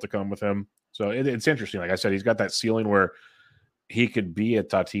still to come with him. So it's interesting. Like I said, he's got that ceiling where he could be a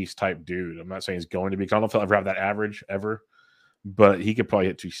Tatis type dude. I'm not saying he's going to be. I don't know if he'll ever have that average ever, but he could probably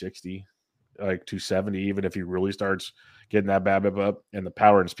hit 260, like 270, even if he really starts getting that BABIP up, and the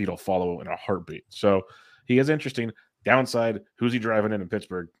power and speed will follow in a heartbeat. So he is interesting. Downside, who's he driving in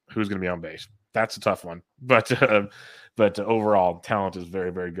Pittsburgh? Who's going to be on base? That's a tough one. But overall, talent is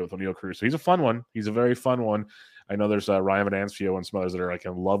very, very good with Oneil Cruz. So he's a fun one. He's a very fun one. I know there's Ryan Venancio and some others that are like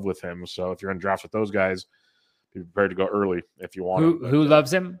in love with him. So if you're in drafts with those guys, be prepared to go early if you want. Who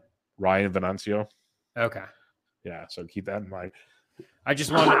loves him? Ryan Venancio. Okay. Yeah, so keep that in mind.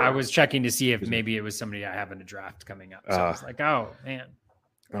 I was checking to see if maybe it was somebody I have in a draft coming up. So I was like, oh, man.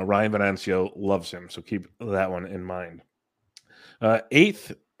 Ryan Venancio loves him, so keep that one in mind.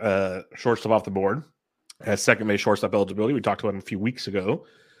 Eighth shortstop off the board has second base shortstop eligibility. We talked about him a few weeks ago.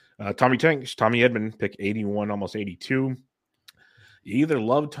 Tommy Edman, pick 81, almost 82. You either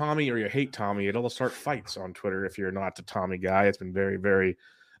love Tommy or you hate Tommy. It'll start fights on Twitter if you're not the Tommy guy. It's been very, very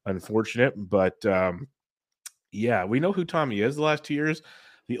unfortunate. But, yeah, we know who Tommy is the last 2 years.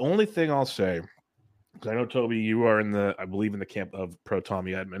 The only thing I'll say, because I know, Toby, you are I believe in the camp of pro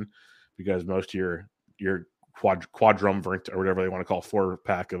Tommy Edman, because most of your quadrumvirate or whatever they want to call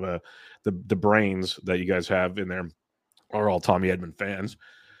 4-pack of the brains that you guys have in there are all Tommy Edman fans.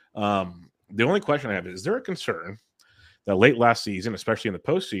 The only question I have is there a concern that late last season, especially in the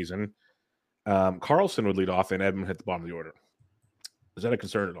postseason, Carlson would lead off and Edman hit the bottom of the order? Is that a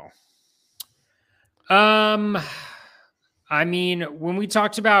concern at all? I mean, when we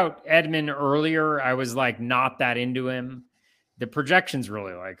talked about Edman earlier, I was like not that into him. The projections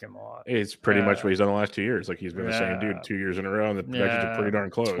really like him a lot. It's pretty much what he's done the last 2 years. Like he's been the same dude 2 years in a row, and the projections are pretty darn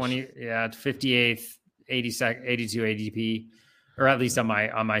close. 58th, 82 ADP, or at least on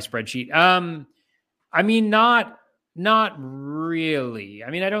my spreadsheet. I mean, not really. I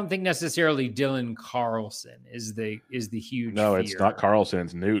mean, I don't think necessarily Dylan Carlson is the huge. No, fear. It's not Carlson.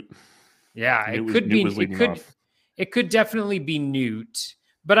 It's Newt. Yeah, it could definitely be Newt,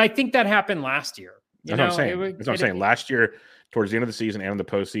 but I think that happened last year. That's what I'm saying. Last year, towards the end of the season and the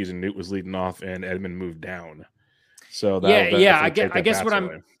postseason, Newt was leading off, and Edman moved down. So I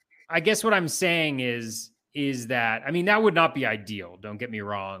guess what I'm saying is that, I mean, that would not be ideal. Don't get me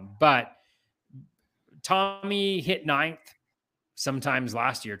wrong, but Tommy hit 9th sometimes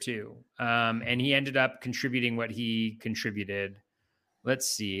last year too, and he ended up contributing what he contributed. Let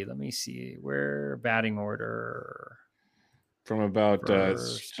me see where batting order from about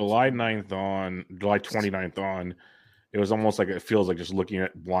July 29th on. It was almost like it feels like just looking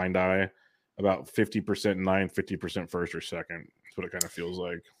at blind eye, about 50% 9th, 50% first or second. That's what it kind of feels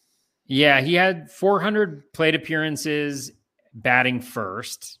like. Yeah, he had 400 plate appearances batting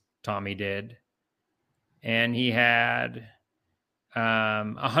first. Tommy did. And he had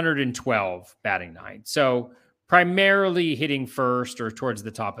 112 batting ninth. So primarily hitting first or towards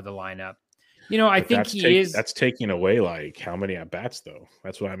the top of the lineup. I think that's taking away like how many at bats though.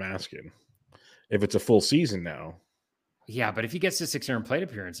 That's what I'm asking. If it's a full season now. Yeah, but if he gets to 600 plate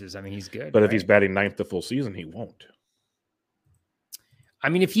appearances, I mean, he's good. But if he's batting ninth the full season, he won't. I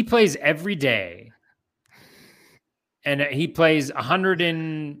mean, if he plays every day and he plays 100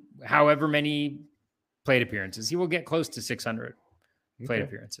 and however many plate appearances, he will get close to 600 plate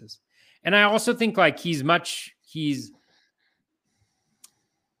appearances. And I also think like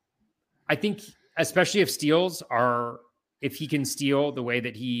I think especially if he can steal the way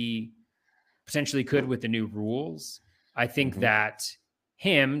that he potentially could with the new rules, I think that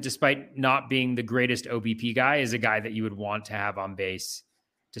him, despite not being the greatest OBP guy, is a guy that you would want to have on base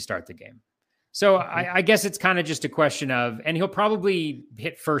to start the game. So I guess it's kind of just a question of, and he'll probably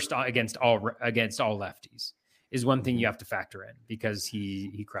hit first against all lefties is one thing you have to factor in because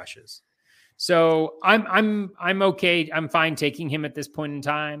he crushes. So I'm okay. I'm fine taking him at this point in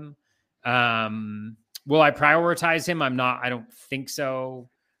time. Will I prioritize him? I'm not. I don't think so.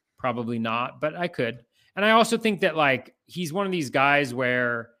 Probably not, but I could. And I also think that like he's one of these guys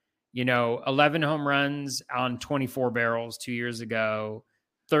where 11 home runs on 24 barrels 2 years ago.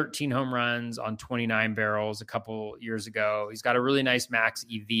 13 home runs on 29 barrels a couple years ago. He's got a really nice max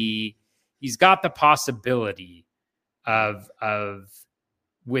EV. He's got the possibility of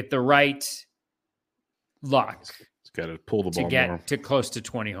with the right luck, he's got to pull the ball to get more. To close to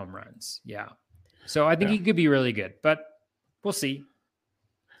 20 home runs. Yeah. So I think he could be really good, but we'll see.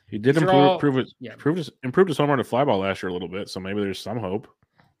 He did improve his home run to fly ball last year a little bit. So maybe there's some hope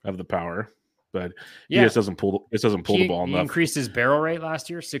of the power. But he just doesn't pull the ball enough. He increased his barrel rate last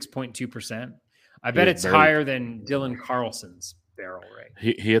year, 6.2%. I bet it's higher than Dylan Carlson's barrel rate.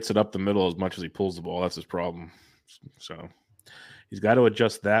 He hits it up the middle as much as he pulls the ball. That's his problem. So he's got to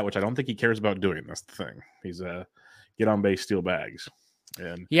adjust that, which I don't think he cares about doing. That's the thing. He's get on base, steal bags.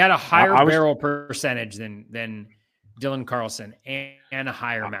 And he had a higher barrel percentage than Dylan Carlson and a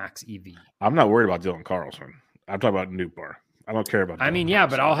higher max EV. I'm not worried about Dylan Carlson. I'm talking about Nootbaar. I don't care about Dylan Carlson.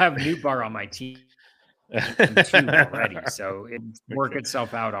 But I'll have Nootbaar on my team too already, so it work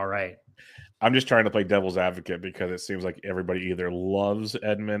itself out all right. I'm just trying to play devil's advocate because it seems like everybody either loves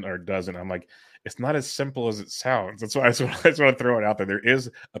Edman or doesn't. I'm like, it's not as simple as it sounds. That's why I just want to throw it out there. There is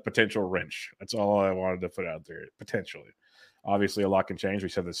a potential wrench. That's all I wanted to put out there. Potentially. Obviously, a lot can change. We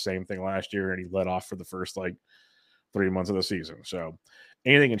said the same thing last year, and he led off for the first 3 months of the season. So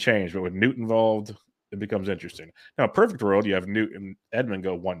anything can change, but with Newt involved, it becomes interesting. Now, perfect world, you have Newt and Edman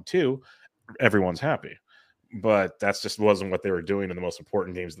go 1-2. Everyone's happy. But that's just wasn't what they were doing in the most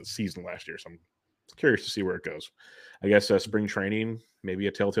important games of the season last year. So I'm curious to see where it goes. I guess spring training, maybe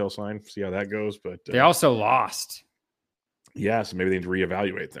a telltale sign, see how that goes. But they also lost. Yeah, so maybe they need to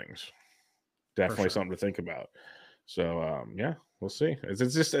reevaluate things. Definitely something to think about. So, we'll see.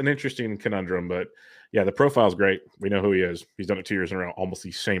 It's just an interesting conundrum. But, yeah, the profile's great. We know who he is. He's done it 2 years in a row, almost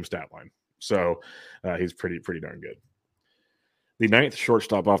the same stat line. So he's pretty darn good. The ninth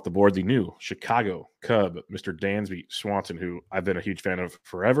shortstop off the board, the new Chicago Cub, Mr. Dansby Swanson, who I've been a huge fan of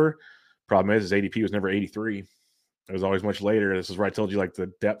forever. Problem is, his ADP was never 83. It was always much later. This is where I told you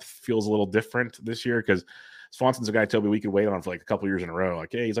the depth feels a little different this year because Swanson's a guy Toby we could wait on for a couple years in a row.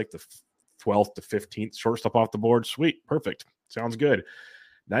 Hey, he's the 12th to 15th shortstop off the board. Sweet, perfect, sounds good.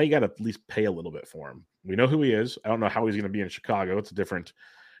 Now you got to at least pay a little bit for him. We know who he is. I don't know how he's going to be in Chicago. It's a different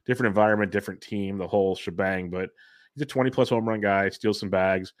environment, different team, the whole shebang. But he's a 20-plus home run guy, steals some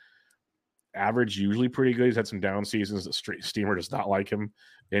bags. Average usually pretty good. He's had some down seasons. The Steamer does not like him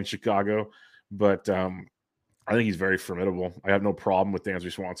in Chicago. But I think he's very formidable. I have no problem with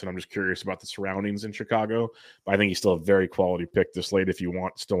Dansby Swanson. I'm just curious about the surroundings in Chicago. But I think he's still a very quality pick this late if you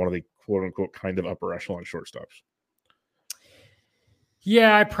want still one of the quote-unquote kind of upper echelon shortstops.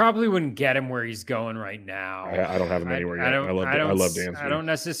 Yeah, I probably wouldn't get him where he's going right now. I don't have him anywhere yet. I love Dansby. I don't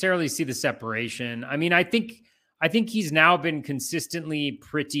necessarily see the separation. I mean, I think he's now been consistently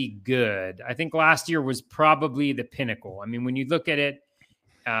pretty good. I think last year was probably the pinnacle. I mean, when you look at it,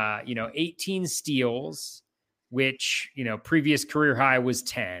 18 steals, which, previous career high was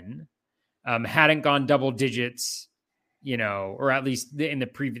 10, hadn't gone double digits, or at least in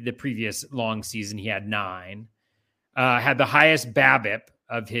the previous long season, he had 9, had the highest BABIP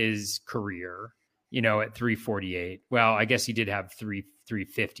of his career, at 348. Well, I guess he did have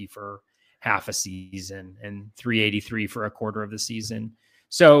 350 for half a season and 383 for a quarter of the season.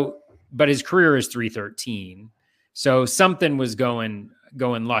 So, but his career is 313. So something was going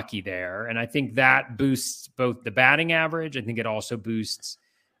lucky there. And I think that boosts both the batting average. I think it also boosts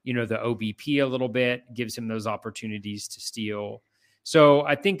the OBP a little bit, gives him those opportunities to steal. So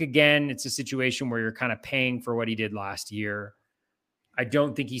I think, again, it's a situation where you're kind of paying for what he did last year. I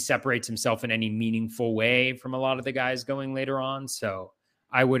don't think he separates himself in any meaningful way from a lot of the guys going later on. So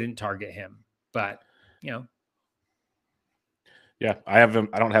I wouldn't target him, but Yeah, I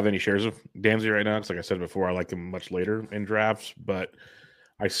don't have any shares of Dansby right now because, like I said before, I like him much later in drafts. But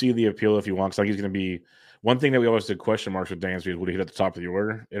I see the appeal if you want. Because I think he's going to be one thing that we always did question marks with Dansby is would he hit at the top of the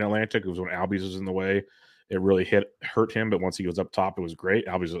order in Atlanta? Because when Albies was in the way, it really hurt him. But once he was up top, it was great.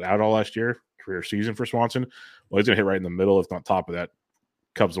 Albies was out all last year, career season for Swanson. Well, he's going to hit right in the middle, if not top of that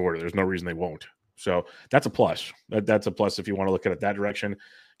Cubs order. There's no reason they won't. So that's a plus. That's a plus if you want to look at it that direction.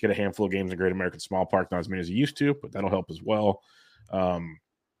 Get a handful of games in Great American Small Park, not as many as he used to, but that'll help as well.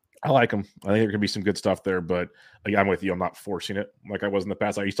 I like him. I think there could be some good stuff there, but I'm with you. I'm not forcing it like I was in the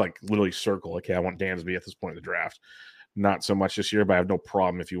past. I used to literally circle, okay, I want Dansby at this point in the draft. Not so much this year, but I have no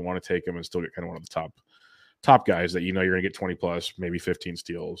problem if you want to take him and still get kind of one of the top guys that you're going to get 20 plus, maybe 15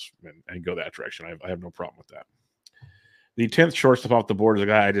 steals and go that direction. I have no problem with that. The 10th shortstop off the board is a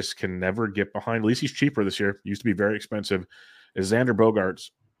guy I just can never get behind. At least he's cheaper this year. Used to be very expensive. Is Xander Bogaerts.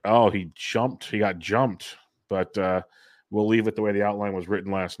 Oh, he got jumped, but we'll leave it the way the outline was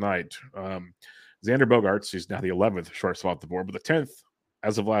written last night. Xander Bogaerts, he's now the 11th shortstop off the board, but the 10th,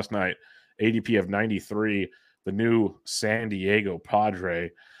 as of last night, ADP of 93, the new San Diego Padre.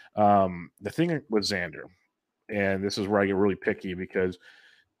 The thing with Xander, and this is where I get really picky because,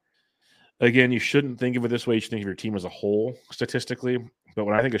 again, you shouldn't think of it this way. You should think of your team as a whole statistically. But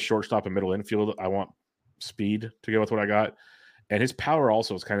when I think of shortstop and middle infield, I want speed to go with what I got. And his power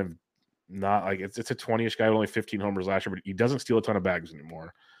also is kind of not like it's a 20-ish guy with only 15 homers last year, but he doesn't steal a ton of bags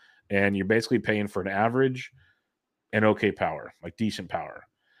anymore. And you're basically paying for an average and okay power, like decent power.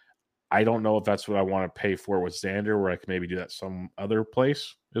 I don't know if that's what I want to pay for with Xander, where I can maybe do that some other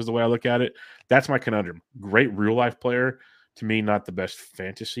place, is the way I look at it. That's my conundrum. Great real-life player. To me, not the best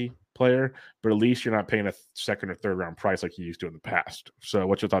fantasy player, but at least you're not paying a second or third round price like you used to in the past. So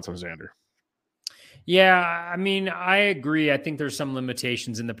what's your thoughts on Xander? Yeah, I mean, I agree. I think there's some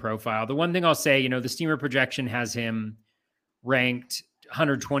limitations in the profile. The one thing I'll say, the Steamer projection has him ranked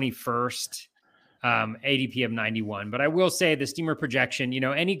 121st, ADP of 91. But I will say the Steamer projection,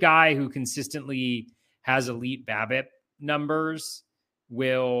 any guy who consistently has elite BABIP numbers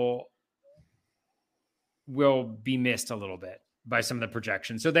will be missed a little bit by some of the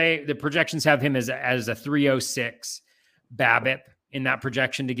projections. So the projections have him as a 306 BABIP in that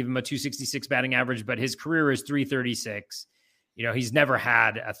projection to give him a 266 batting average, but his career is 336. He's never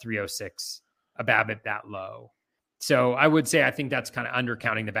had a 306, a BABIP that low. So I would say, I think that's kind of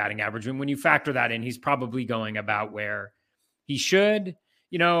undercounting the batting average. And when you factor that in, he's probably going about where he should,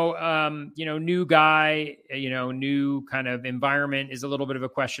 new guy, new kind of environment is a little bit of a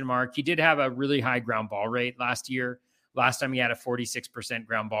question mark. He did have a really high ground ball rate last year. Last time he had a 46%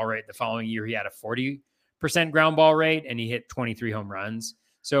 ground ball rate. The following year, he had a 40% ground ball rate and he hit 23 home runs.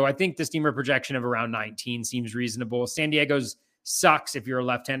 So I think the Steamer projection of around 19 seems reasonable. San Diego's sucks if you're a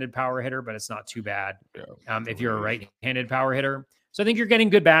left-handed power hitter, but it's not too bad if you're a right-handed power hitter. So I think you're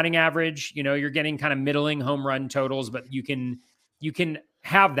getting good batting average. You're getting kind of middling home run totals, but you can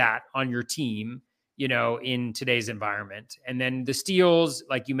have that on your team, in today's environment. And then the steals,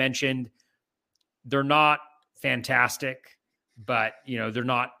 like you mentioned, they're not fantastic, but they're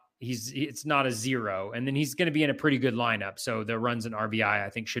not. It's not a zero, and then he's going to be in a pretty good lineup. So the runs and RBI, I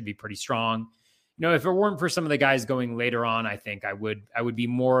think, should be pretty strong. If it weren't for some of the guys going later on, I think I would be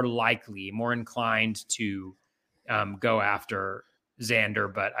more inclined to go after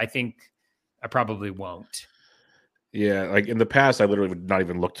Xander, but I think I probably won't. Yeah, like in the past, I literally would not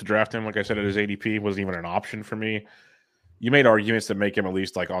even look to draft him. Like I said, at his ADP wasn't even an option for me. You made arguments that make him at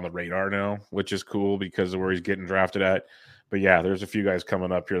least like on the radar now, which is cool because of where he's getting drafted at. But yeah, there's a few guys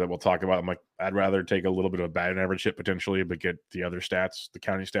coming up here that we'll talk about. I'm like, I'd rather take a little bit of a batting average hit potentially, but get the other stats, the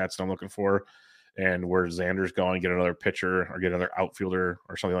counting stats that I'm looking for. And where Xander's going, get another pitcher or get another outfielder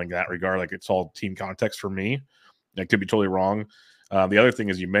or something like that regard. Like it's all team context for me. I could be totally wrong. The other thing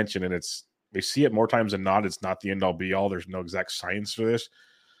is you mentioned, and we see it more times than not. It's not the end all be all. There's no exact science for this.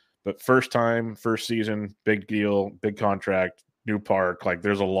 But first time, first season, big deal, big contract, new park. Like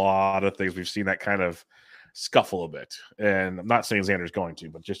there's a lot of things we've seen that kind of scuffle a bit. And I'm not saying Xander's going to,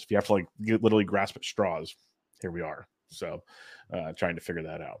 but just if you have to literally grasp at straws, here we are. So trying to figure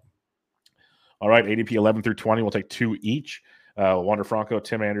that out. All right, ADP 11 through 20. We'll take two each. Wander Franco,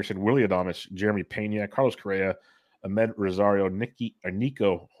 Tim Anderson, Willy Adames, Jeremy Pena, Carlos Correa, Ahmed Rosario,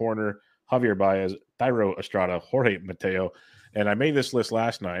 Nico Horner, Javier Baez, Thairo Estrada, Jorge Mateo. And I made this list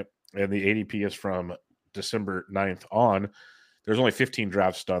last night, and the ADP is from December 9th on. there's only 15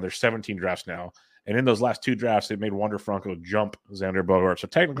 drafts done. There's 17 drafts now. And in those last 2 drafts, it made Wander Franco jump Xander Bogaerts. So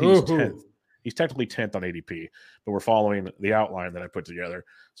technically he's 10th. He's technically 10th on ADP, but we're following the outline that I put together.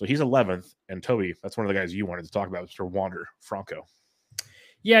 So he's 11th. And Toby, that's one of the guys you wanted to talk about, Mr. Wander Franco.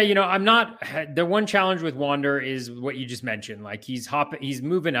 Yeah, I'm not. The one challenge with Wander is what you just mentioned. Like he's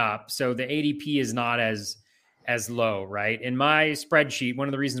moving up, so the ADP is not as low, right? In my spreadsheet, one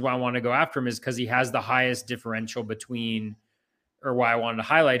of the reasons why I want to go after him is because he has the highest differential between, or why I wanted to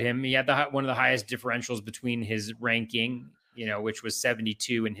highlight him. He had one of the highest differentials between his ranking, which was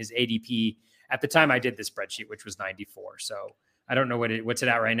 72, and his ADP at the time I did this spreadsheet, which was 94. So I don't know what's it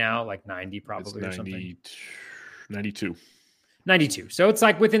at right now, like 90 probably, or something. 92. 92. So it's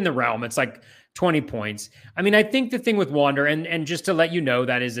like within the realm. It's like 20 points. I mean, I think the thing with Wander, and just to let you know,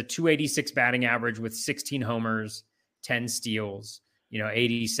 that is a 286 batting average with 16 homers, 10 steals,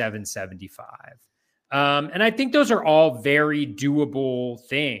 87-75. And I think those are all very doable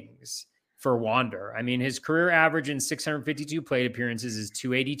things for Wander. I mean, his career average in 652 plate appearances is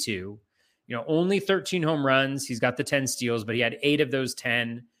 282. Only 13 home runs. He's got the 10 steals, but he had 8 of those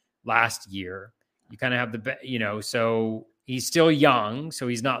 10 last year. You kind of have so he's still young, so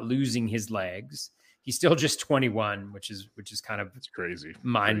he's not losing his legs. He's still just 21, which is kind of crazy,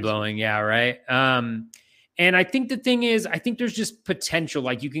 mind blowing. Yeah. Right. And I think the thing is, I think there's just potential.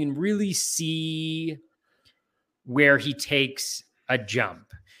 Like you can really see where he takes a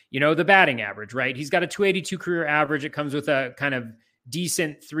jump, the batting average, right? He's got a 282 career average. It comes with a kind of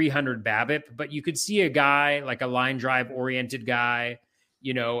decent 300 BABIP, but you could see a guy like a line drive oriented guy,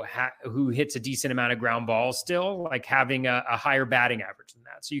 who hits a decent amount of ground balls still, like having a higher batting average than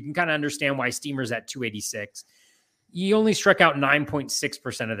that. So you can kind of understand why Steamer's at 286. He only struck out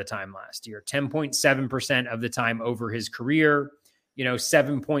 9.6% of the time last year, 10.7% of the time over his career,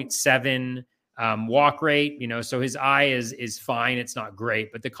 7.7 walk rate, so his eye is fine. It's not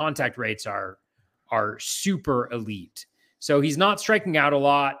great, but the contact rates are super elite. So he's not striking out a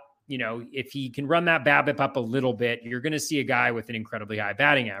lot. If he can run that BABIP up a little bit, you're going to see a guy with an incredibly high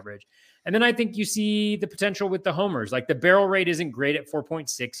batting average. And then I think you see the potential with the homers. Like the barrel rate isn't great at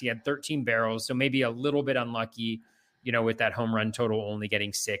 4.6. He had 13 barrels, so maybe a little bit unlucky, with that home run total only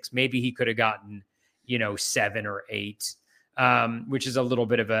getting 6. Maybe he could have gotten, 7 or 8, which is a little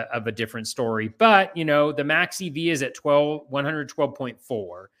bit of a different story. But, the max EV is at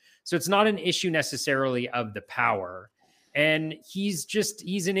 112.4. So it's not an issue necessarily of the power. And he's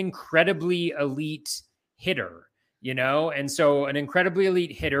an incredibly elite hitter, and so an incredibly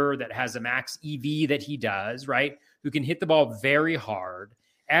elite hitter that has a max EV that he does, right? Who can hit the ball very hard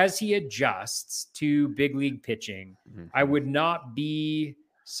as he adjusts to big league pitching. Mm-hmm. I would not be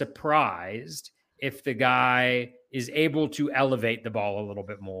surprised if the guy is able to elevate the ball a little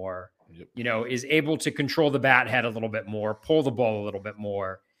bit more, is able to control the bat head a little bit more, pull the ball a little bit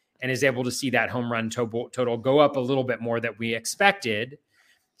more, and is able to see that home run total go up a little bit more than we expected.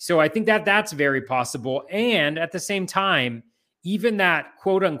 So I think that's very possible. And at the same time, even that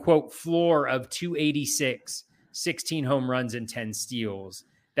quote unquote floor of 286, 16 home runs and 10 steals,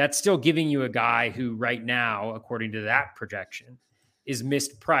 that's still giving you a guy who right now, according to that projection, is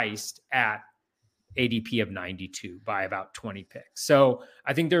mispriced at ADP of 92 by about 20 picks. So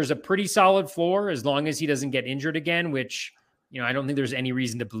I think there's a pretty solid floor as long as he doesn't get injured again, which, I don't think there's any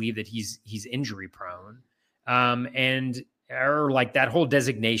reason to believe that he's injury prone. Or like that whole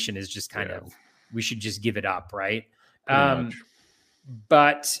designation is just kind of, we should just give it up. Right. So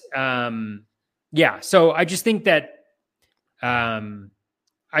I just think that,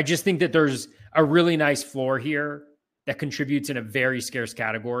 there's a really nice floor here that contributes in a very scarce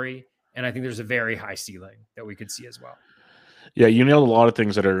category. And I think there's a very high ceiling that we could see as well. Yeah, you nailed a lot of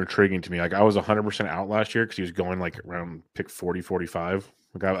things that are intriguing to me. Like I was 100% out last year because he was going like around pick 40, 45.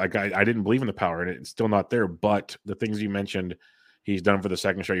 Like I didn't believe in the power, and it's still not there. But the things you mentioned, he's done for the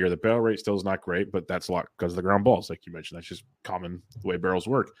second straight year. The barrel rate still is not great, but that's a lot because of the ground balls, like you mentioned. That's just common the way barrels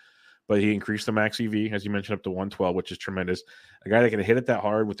work. But he increased the max EV, as you mentioned, up to 112, which is tremendous. A guy that can hit it that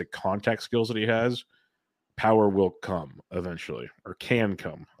hard with the contact skills that he has, power will come eventually, or can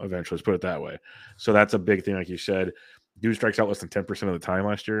come eventually. Let's put it that way. So that's a big thing, like you said. Dude strikes out less than 10% of the time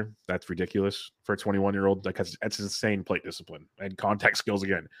last year. That's ridiculous for a 21-year-old. That's insane plate discipline and contact skills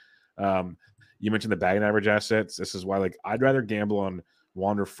again. You mentioned the batting average assets. This is why, I'd rather gamble on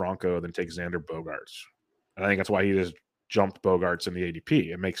Wander Franco than take Xander Bogaerts. And I think that's why he just jumped Bogaerts in the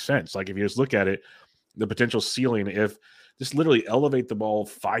ADP. It makes sense. Like if you just look at it, the potential ceiling, if just literally elevate the ball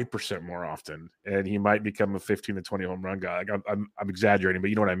 5% more often, and he might become a 15 to 20 home run guy. I'm exaggerating, but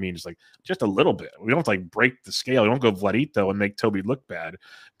you know what I mean? Just a little bit. We don't have to break the scale. We don't go Vladito and make Toby look bad,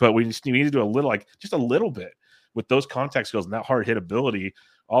 but we need to do a little, just a little bit. with those contact skills and that hard hit ability,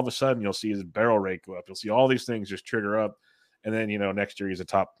 all of a sudden you'll see his barrel rate go up. You'll see all these things just trigger up. And then, next year he's a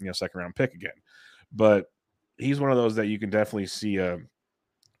top, second round pick again. But he's one of those that you can definitely see a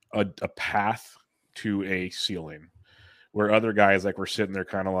path to a ceiling where other guys like we're sitting there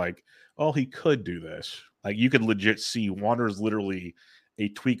kind of like, oh, he could do this. Like you could legit see Wander's literally a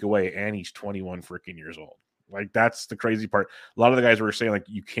tweak away and he's 21 freaking years old. Like that's the crazy part. A lot of the guys were saying like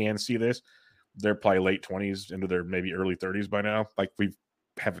you can see this. They're probably late 20s into their maybe early 30s by now. Like we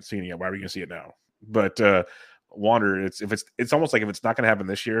haven't seen it yet. Why are we going to see it now? But Wander, it's almost like if it's not going to happen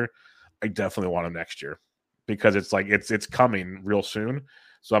this year, I definitely want him next year because it's like it's coming real soon.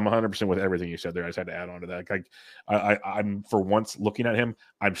 So I'm 100% with everything you said there. I just had to add on to that. Like I'm for once looking at him,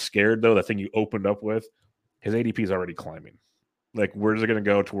 I'm scared though. The thing you opened up with, his ADP is already climbing. Like where's it going to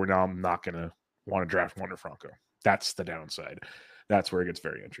go to where now I'm not going to want to draft Wander Franco? That's the downside. That's where it gets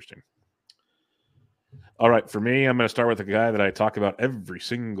very interesting. All right, for me, I'm going to start with a guy that I talk about every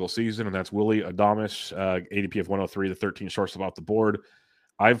single season, and that's Willy Adames, ADP of 103, the 13 shortstop off the board.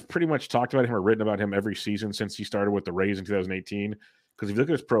 I've pretty much talked about him or written about him every season since he started with the Rays in 2018. Because if you look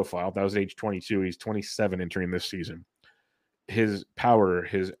at his profile, that was at age 22. He's 27 entering this season. His power,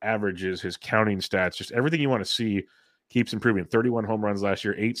 his averages, his counting stats, just everything you want to see keeps improving. 31 home runs last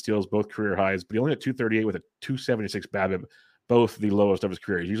year, 8 steals, both career highs, but he only had 238 with a 276 BABIP, both the lowest of his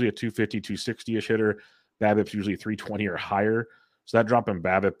career. He's usually a 250, 260-ish hitter. BABIP's usually 320 or higher. So that drop in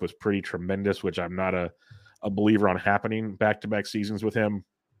BABIP was pretty tremendous, which I'm not a believer on happening back-to-back seasons with him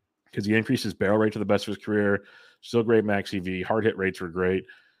because he increased his barrel rate to the best of his career. Still great max EV. Hard hit rates were great.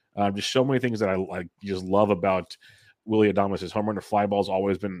 Just so many things that I just love about Willy Adames. His home run to fly ball's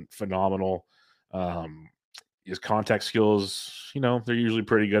always been phenomenal. His contact skills, they're usually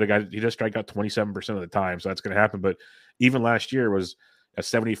pretty good. He does strike out 27% of the time, so that's going to happen. But even last year was a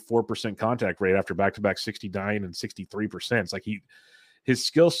 74% contact rate after back-to-back 69 and 63%. It's like his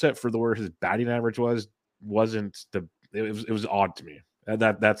skill set for where his batting average wasn't it was odd to me.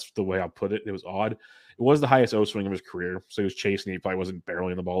 That's the way I'll put it. It was odd. It was the highest O swing of his career, so he was chasing. He probably wasn't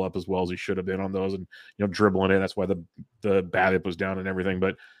barreling the ball up as well as he should have been on those, and dribbling it. That's why the BABIP was down and everything.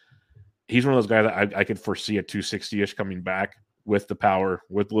 But he's one of those guys that I could foresee a 260-ish coming back with the power,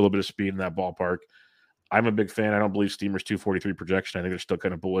 with a little bit of speed in that ballpark. I'm a big fan. I don't believe Steamer's 243 projection. I think they're still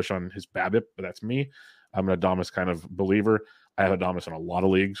kind of bullish on his BABIP, but that's me. I'm an Adames kind of believer. I have Adames in a lot of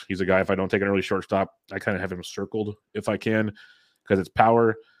leagues. He's a guy, if I don't take an early shortstop, I kind of have him circled if I can because it's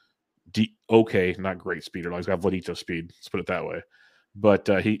power, okay, not great speed. He's got Vladito speed. Let's put it that way. But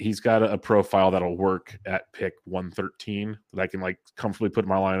he's got a profile that'll work at pick 113 that I can comfortably put in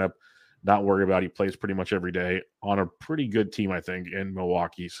my lineup, not worry about. He plays pretty much every day on a pretty good team, I think, in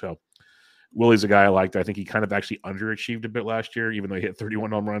Milwaukee. So Willy's a guy I liked. I think he kind of actually underachieved a bit last year, even though he hit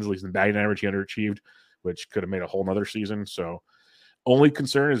 31 home runs, at least in batting average, he underachieved, which could have made a whole nother season. So only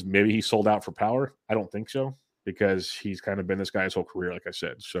concern is maybe he sold out for power. I don't think so because he's kind of been this guy his whole career, like I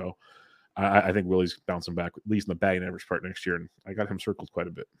said. So I think Willy's bouncing back, at least in the batting average part next year, and I got him circled quite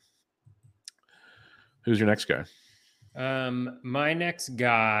a bit. Who's your next guy? My next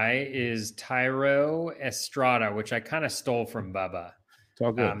guy is Thairo Estrada, which I kind of stole from Bubba. It's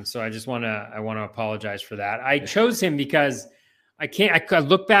all good. So I want to apologize for that. I chose him because I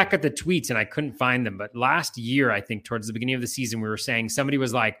look back at the tweets and I couldn't find them. But last year, I think towards the beginning of the season, we were saying somebody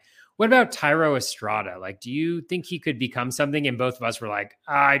was like, what about Thairo Estrada? Do you think he could become something? And both of us were like,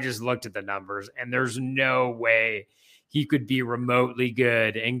 I just looked at the numbers and there's no way he could be remotely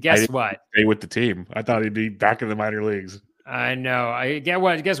good. And guess what? Stay with the team. I thought he'd be back in the minor leagues. I know.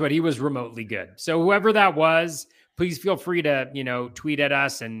 Guess what? He was remotely good. So whoever that was, please feel free to, tweet at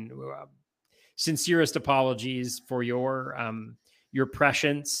us and sincerest apologies for your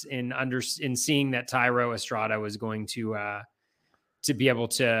prescience in seeing that Thairo Estrada was going to be able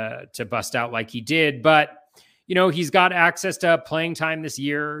to bust out like he did. But, he's got access to playing time this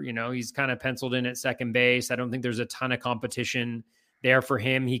year. He's kind of penciled in at second base. I don't think there's a ton of competition there for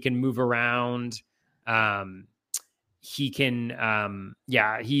him. He can move around. He can,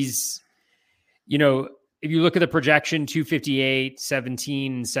 he's, if you look at the projection, 258,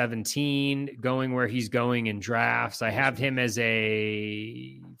 17, 17, going where he's going in drafts, I have him as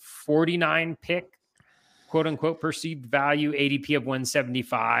a 49 pick, quote unquote, perceived value, ADP of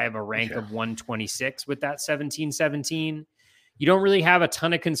 175, a rank of 126 with that 17-17. You don't really have a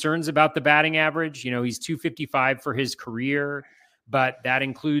ton of concerns about the batting average. He's 255 for his career, but that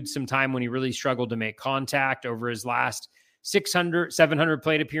includes some time when he really struggled to make contact over his last 700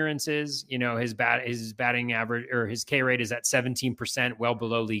 plate appearances. His batting average or his K rate is at 17%, well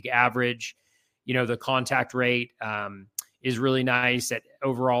below league average. The contact rate is really nice at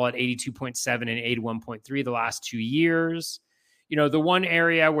overall at 82.7 and 81.3 the last 2 years. The one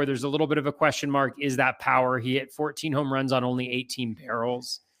area where there's a little bit of a question mark is that power. He hit 14 home runs on only 18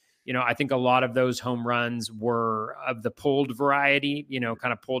 barrels. I think a lot of those home runs were of the pulled variety,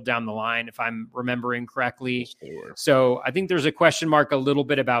 kind of pulled down the line, if I'm remembering correctly. So I think there's a question mark a little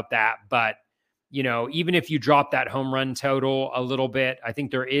bit about that. But, even if you drop that home run total a little bit, I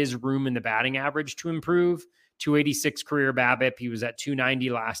think there is room in the batting average to improve. 286 career BABIP. He was at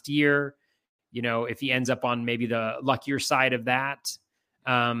 290 last year. If he ends up on maybe the luckier side of that,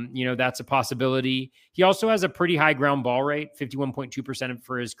 that's a possibility. He also has a pretty high ground ball rate, 51.2%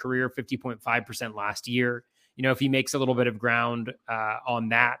 for his career, 50.5% last year. If he makes a little bit of ground on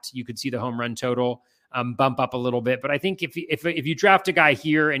that, you could see the home run total bump up a little bit. But I think if you draft a guy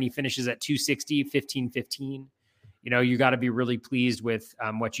here and he finishes at 260, 15, you got to be really pleased with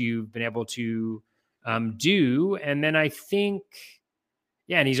what you've been able to do. And then I think,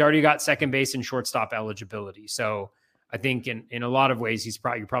 and he's already got second base and shortstop eligibility. So I think in a lot of ways,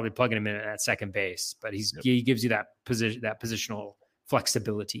 you're probably plugging him in at second base, but he gives you that positional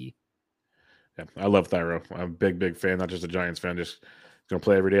flexibility. Yeah, I love Thairo. I'm a big fan, not just a Giants fan, just going to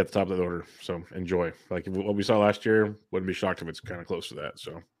play every day at the top of the order. So enjoy. Like what we saw last year, wouldn't be shocked if it's kind of close to that.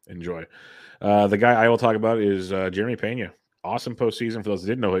 So enjoy. The guy I will talk about is Jeremy Pena. Awesome postseason for those that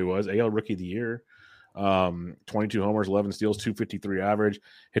didn't know who he was. AL Rookie of the Year. 22 homers, 11 steals, 253 average.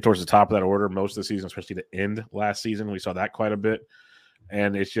 Hit towards the top of that order most of the season, especially the end last season. We saw that quite a bit.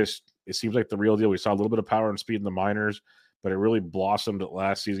 And it seems like the real deal. We saw a little bit of power and speed in the minors, but it really blossomed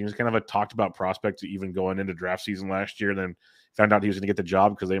last season. He was kind of a talked about prospect even going into draft season last year. Then found out he was going to get the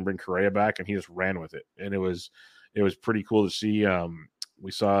job because they didn't bring Correa back, and he just ran with it. And it was pretty cool to see.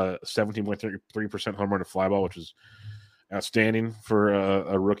 We saw 17.3% home run to fly ball, which was outstanding for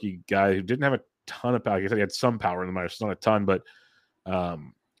a rookie guy who didn't have a ton of power. He had some power in the minors, not a ton, but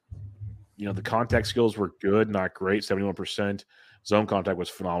the contact skills were good, not great. 71% zone contact was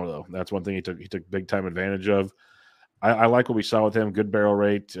phenomenal, though. That's one thing he took big time advantage of. I like what we saw with him. Good barrel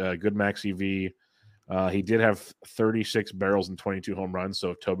rate, good max EV. He did have 36 barrels and 22 home runs.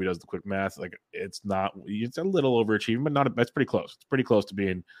 So if Toby does the quick math, it's a little overachieving, but that's pretty close. It's pretty close to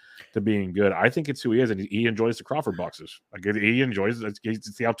being good. I think it's who he is, and he enjoys the Crawford boxes. He enjoys it.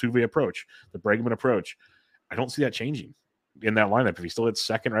 It's the Altuve approach, the Bregman approach. I don't see that changing in that lineup. If he still hits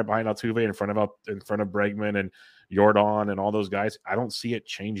second right behind Altuve in front of Bregman and Jordan and all those guys, I don't see it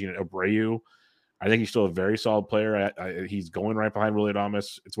changing. Abreu, I think he's still a very solid player. He's going right behind Willy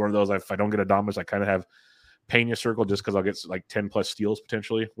Adames. It's one of those, if I don't get Adames, I kind of have Pena circled just because I'll get 10 plus steals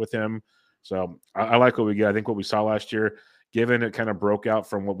potentially with him. So I like what we get. I think what we saw last year, given it kind of broke out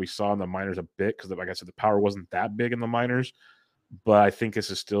from what we saw in the minors a bit, because like I said, the power wasn't that big in the minors, but I think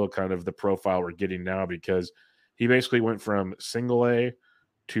this is still kind of the profile we're getting now, because he basically went from single A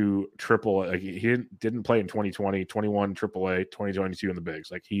to triple A. He didn't play in 2020, 21 triple A, 2022 in the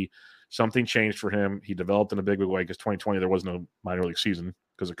bigs. Something changed for him. He developed in a big way because 2020 there was no minor league season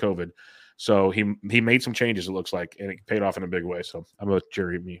because of COVID. So he made some changes, it looks like, and it paid off in a big way. So I'm a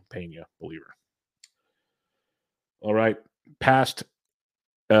Jeremy Pena believer. All right. Past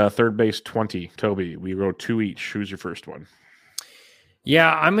third base 20. Toby, we wrote 2 each. Who's your first one?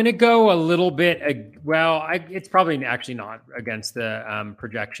 Yeah, I'm going to go a little bit. It's probably actually not against the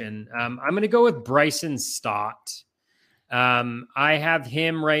projection. I'm going to go with Bryson Stott. I have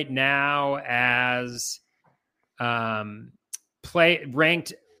him right now as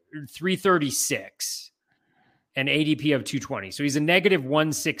ranked 336, an ADP of 220. So he's a negative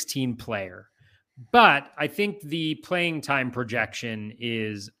 116 player. But I think the playing time projection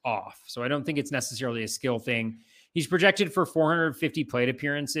is off. So I don't think it's necessarily a skill thing. He's projected for 450 plate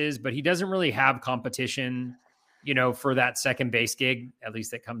appearances, but he doesn't really have competition, for that second base gig, at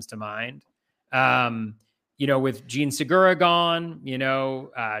least that comes to mind. With Gene Segura gone,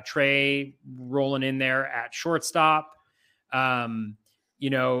 Trey rolling in there at shortstop. If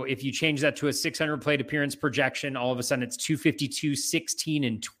you change that to a 600 plate appearance projection, all of a sudden it's 252, 16,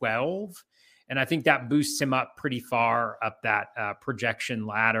 and 12. And I think that boosts him up pretty far up that projection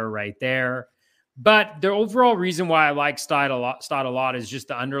ladder right there. But the overall reason why I like Stott a lot is just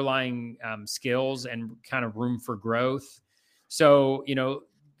the underlying skills and kind of room for growth. So,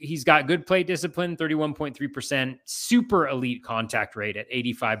 he's got good plate discipline, 31.3%, super elite contact rate at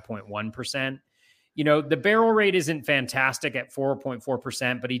 85.1%. The barrel rate isn't fantastic at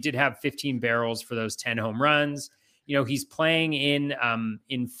 4.4%, but he did have 15 barrels for those 10 home runs. He's playing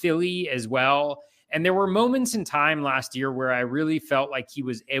in Philly as well. And there were moments in time last year where I really felt like he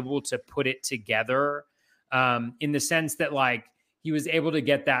was able to put it together in the sense that he was able to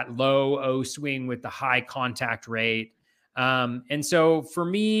get that low O swing with the high contact rate. And so for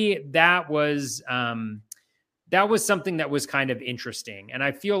me, that was something that was kind of interesting. And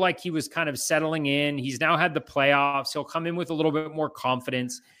I feel like he was kind of settling in. He's now had the playoffs. He'll come in with a little bit more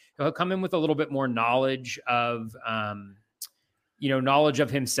confidence. He'll come in with a little bit more knowledge of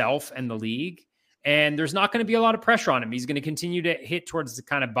himself and the league. And there's not going to be a lot of pressure on him. He's going to continue to hit towards the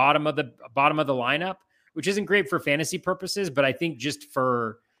kind of bottom of the lineup, which isn't great for fantasy purposes. But I think just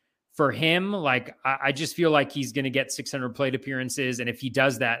for him, like, I just feel like he's going to get 600 plate appearances. And if he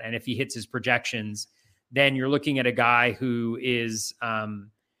does that, and if he hits his projections, then you're looking at a guy who is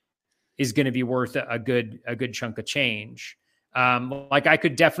going to be worth a good chunk of change. Like, I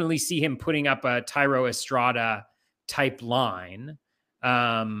could definitely see him putting up a Thairo Estrada type line,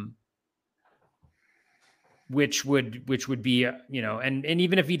 which would be, and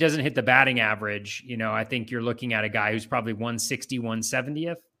even if he doesn't hit the batting average, I think you're looking at a guy who's probably 160,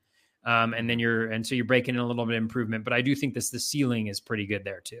 170th. So you're breaking in a little bit of improvement, but I do think the ceiling is pretty good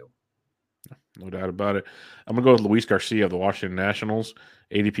there too. No doubt about it. I'm going to go with Luis Garcia of the Washington Nationals,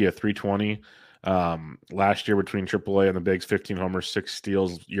 ADP at 320. Last year between AAA and the bigs, 15 homers, 6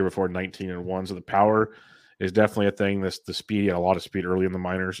 steals. Year before, 19 and 1. So the power is definitely a thing. The speed, he had a lot of speed early in the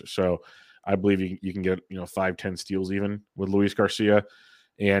minors. So I believe you can get 5-10 steals even with Luis Garcia.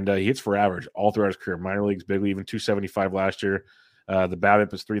 And he hits for average all throughout his career. Minor leagues, big league, even 275 last year. The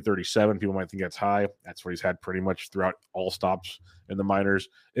BABIP is 337. People might think that's high. That's what he's had pretty much throughout all stops in the minors.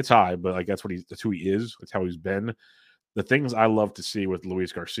 It's high, but like that's who he is. That's how he's been. The things I love to see with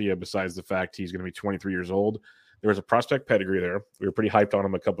Luis Garcia, besides the fact he's going to be 23 years old, there was a prospect pedigree there. We were pretty hyped on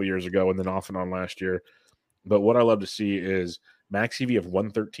him a couple years ago and then off and on last year. But what I love to see is max EV of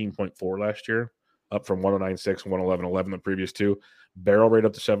 113.4 last year, up from 109.6 and 111.11 the previous two. Barrel rate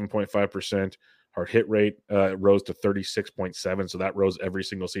up to 7.5%. Our hit rate rose to 36.7, so that rose every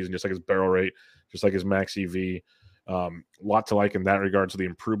single season, just like his barrel rate, just like his max EV. Lot to like in that regard. So the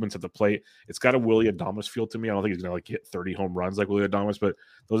improvements at the plate, it's got a Willy Adames feel to me. I don't think he's going to hit 30 home runs like Willy Adames, but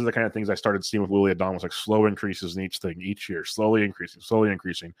those are the kind of things I started seeing with Willy Adames, like slow increases in each year, slowly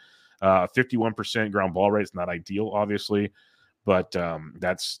increasing. 51% ground ball rate is not ideal, obviously, but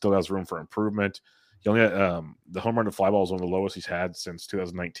that still has room for improvement. He only had, the home run to fly ball is one of the lowest he's had since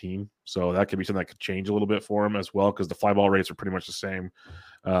 2019. So that could be something that could change a little bit for him as well, because the fly ball rates are pretty much the same.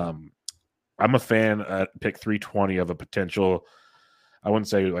 I'm a fan at pick 320 of a potential, I wouldn't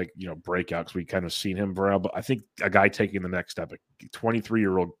say breakout, because we kind of seen him for a while, but I think a guy taking the next step, a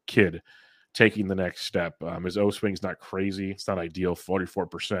 23-year-old kid taking the next step. His O swing's not crazy. It's not ideal,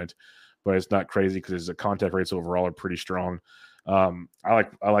 44%, but it's not crazy because his contact rates overall are pretty strong. I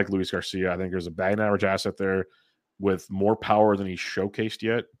like Luis Garcia. I think there's a batting average asset there with more power than he's showcased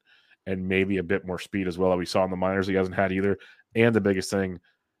yet, and maybe a bit more speed as well that we saw in the minors he hasn't had either. And the biggest thing,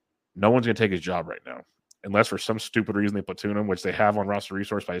 no one's going to take his job right now, unless for some stupid reason they platoon him, which they have on roster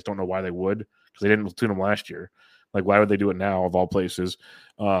resource, but I just don't know why they would, because they didn't platoon him last year. Like, why would they do it now of all places?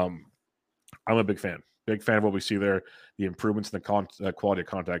 I'm a big fan of what we see there. The improvements in the quality of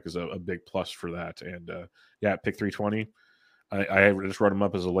contact is a big plus for that. And pick 320. I just wrote him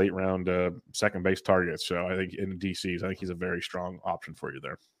up as a late round second base target. So I think in DCs, I think he's a very strong option for you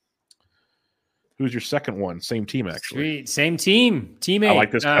there. Who's your second one? Same team, actually. Sweet. Same team. Teammate.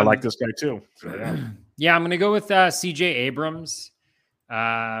 I like this guy too. So, yeah, I'm going to go with CJ Abrams.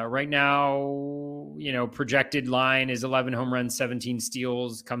 Right now, projected line is 11 home runs, 17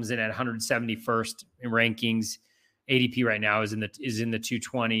 steals, comes in at 171st in rankings. ADP right now is in the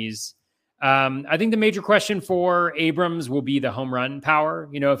 220s. I think the major question for Abrams will be the home run power.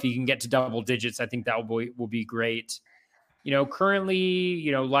 If he can get to double digits, I think that will be great.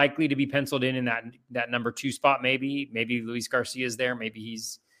 Currently, likely to be penciled in that number 2 spot. Maybe Luis Garcia is there. Maybe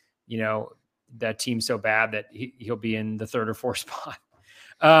he's, that team's so bad that he'll be in the 3rd or 4th spot.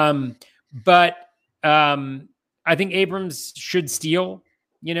 But I think Abrams should steal.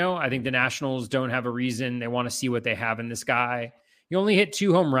 I think the Nationals don't have a reason. They want to see what they have in this guy. He only hit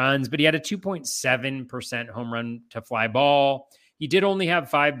 2 home runs, but he had a 2.7% home run to fly ball. He did only have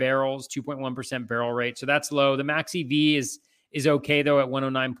 5 barrels, 2.1% barrel rate. So that's low. The max EV is okay though at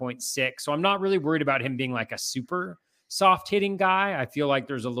 109.6. So I'm not really worried about him being like a super soft hitting guy. I feel like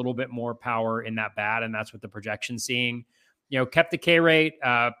there's a little bit more power in that bat, and that's what the projection's seeing. Kept the K rate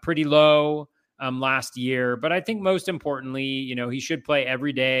pretty low last year, but I think most importantly, he should play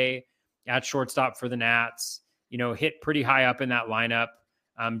every day at shortstop for the Nats. Hit pretty high up in that lineup,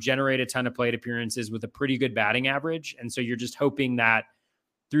 generate a ton of plate appearances with a pretty good batting average. And so you're just hoping that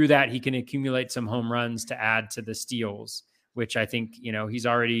through that he can accumulate some home runs to add to the steals, which I think, he's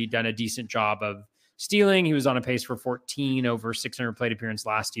already done a decent job of stealing. He was on a pace for 14 over 600 plate appearance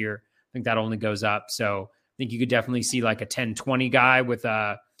last year. I think that only goes up. So I think you could definitely see like a 10-20 guy with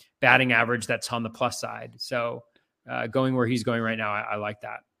a batting average that's on the plus side. So going where he's going right now, I like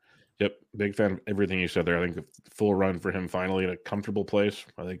that. Yep. Big fan of everything you said there. I think a full run for him finally in a comfortable place,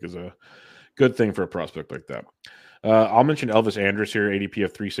 I think is a good thing for a prospect like that. I'll mention Elvis Andrus here, ADP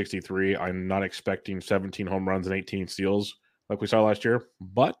of 363. I'm not expecting 17 home runs and 18 steals like we saw last year,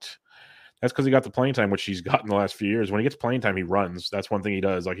 but that's because he got the playing time, which he's gotten the last few years. When he gets playing time, he runs. That's one thing he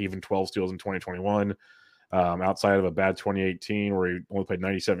does, like even 12 steals in 2021, outside of a bad 2018 where he only played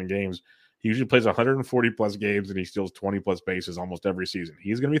 97 games. He usually plays 140-plus games, and he steals 20-plus bases almost every season.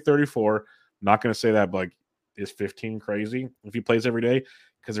 He's going to be 34. Not going to say that, but like, is 15 crazy if he plays every day?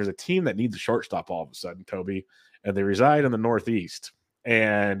 Because there's a team that needs a shortstop all of a sudden, Toby, and they reside in the Northeast.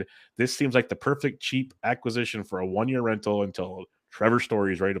 And this seems like the perfect cheap acquisition for a one-year rental until Trevor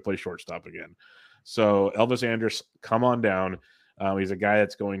Story is ready to play shortstop again. So Elvis Andrus, come on down. He's a guy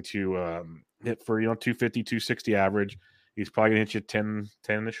that's going to hit for 250, 260 average. He's probably going to hit you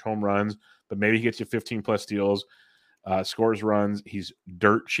 10-ish home runs, but maybe he gets you 15-plus steals, scores runs. He's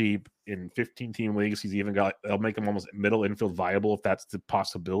dirt cheap in 15-team leagues. He's even got – they'll make him almost middle infield viable if that's the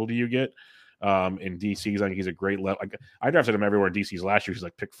possibility you get. In DC's, I think he's a great level. I drafted him everywhere in DC's last year. He's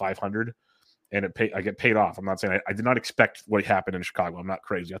like pick 500, and I get paid off. I'm not saying I did not expect what happened in Chicago. I'm not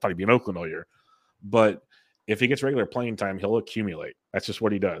crazy. I thought he'd be in Oakland all year. But if he gets regular playing time, he'll accumulate. That's just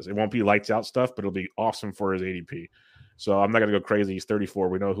what he does. It won't be lights out stuff, but it'll be awesome for his ADP. So I'm not going to go crazy. He's 34.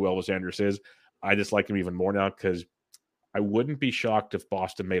 We know who Elvis Andrus is. I just like him even more now because I wouldn't be shocked if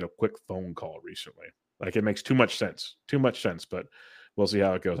Boston made a quick phone call recently. Like, it makes too much sense, but we'll see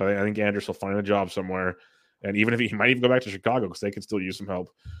how it goes. I think Andrus will find a job somewhere. And even if he might even go back to Chicago because they could still use some help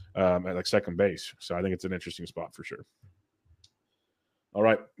at like second base. So I think it's an interesting spot for sure. All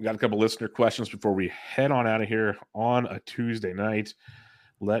right. We got a couple listener questions before we head on out of here on a Tuesday night.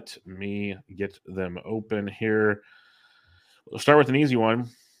 Let me get them open here. We'll start with an easy one.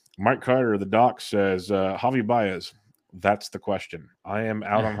 Mike Carter, the doc, says, Javi Baez. That's the question. I am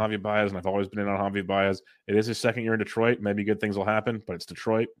out on Javi Baez, and I've always been in on Javi Baez. It is his second year in Detroit. Maybe good things will happen, but it's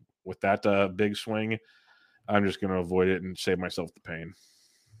Detroit. With that big swing, I'm just going to avoid it and save myself the pain.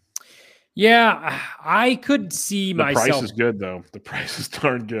 Yeah, I could see myself. The price is good, though. The price is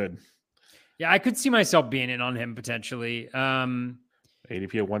darn good. Yeah, I could see myself being in on him potentially.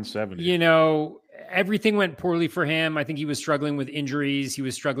 ADP at 170. Everything went poorly for him. I think he was struggling with injuries. He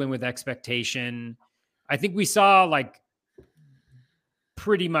was struggling with expectation. I think we saw like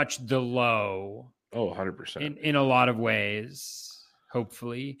pretty much the low. Oh, 100%. In a lot of ways,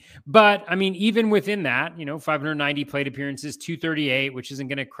 hopefully. But I mean, even within that, 590 plate appearances, 238, which isn't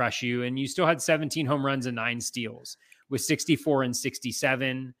going to crush you. And you still had 17 home runs and 9 steals with 64 and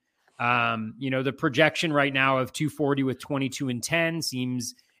 67. The projection right now of 240 with 22 and 10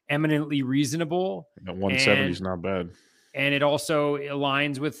 seems eminently reasonable. 170 is not bad. And it also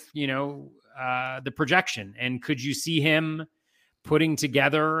aligns with, the projection. And could you see him putting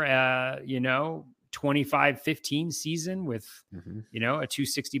together, 25-15 season with, a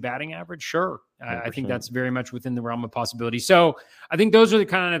 260 batting average? Sure. I think that's very much within the realm of possibility. So I think those are the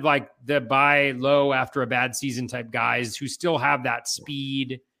kind of like the buy low after a bad season type guys who still have that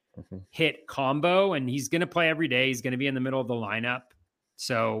speed hit combo, and he's going to play every day. He's going to be in the middle of the lineup.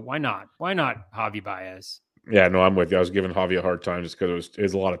 So why not? Why not Javi Baez? Yeah, no, I'm with you. I was giving Javi a hard time just because it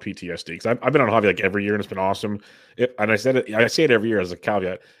was a lot of PTSD. Because I've been on Javi like every year, and it's been awesome. And I say it every year as a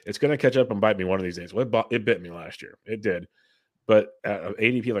caveat. It's going to catch up and bite me one of these days. Well, it bit me last year. It did. But at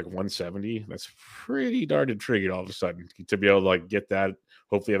ADP like 170, that's pretty darn intriguing all of a sudden to be able to like get that.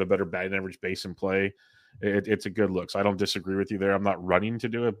 Hopefully, have a better batting average base in play. It's a good look. So I don't disagree with you there. I'm not running to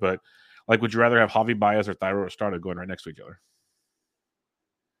do it, but like, would you rather have Javi Baez or Thairo Estrada going right next to each other?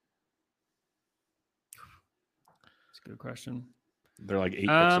 That's a good question. They're like 8 picks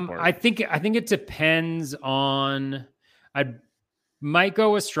apart. I think it depends on. I might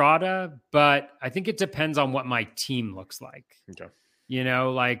go Estrada, but I think it depends on what my team looks like. Okay.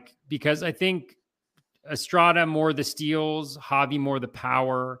 Because I think Estrada more the steals, Javi more the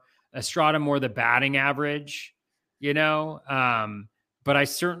power, Estrada more the batting average, but I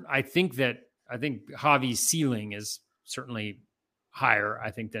think Javi's ceiling is certainly higher,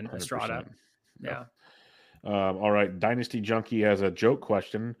 I think, than 100%. Estrada. Yeah. All right. Dynasty Junkie has a joke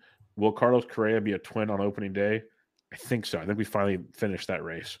question. Will Carlos Correa be a twin on opening day? I think so. I think we finally finished that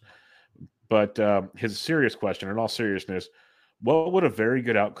race. But his serious question, in all seriousness, what would a very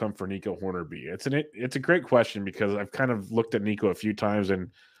good outcome for Nico Hoerner be? It's a great question because I've kind of looked at Nico a few times and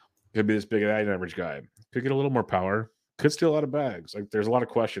could be this big average guy. Could get a little more power. Could steal a lot of bags. Like, there's a lot of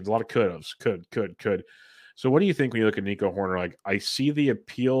questions, a lot of could-haves. Could. So what do you think when you look at Nico Hoerner? Like, I see the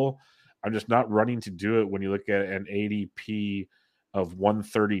appeal I'm just not running to do it when you look at an ADP of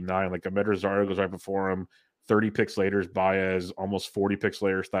 139. Like Amed Rosario goes right before him. 30 picks later is Baez. Almost 40 picks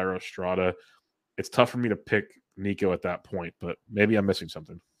later is Thairo Estrada. It's tough for me to pick Nico at that point, but maybe I'm missing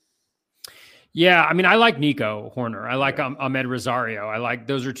something. Yeah, I mean, I like Nico Hoerner. I like Amed Rosario. I like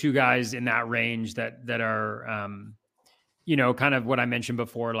those are two guys in that range that are, kind of what I mentioned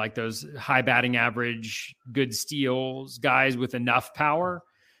before, like those high batting average, good steals, guys with enough power,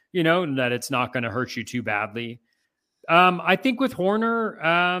 that it's not going to hurt you too badly. I think with Hoerner,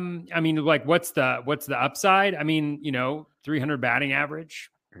 I mean, like what's the upside? I mean, 300 batting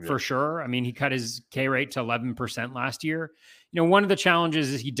average for sure. I mean, he cut his K rate to 11% last year. One of the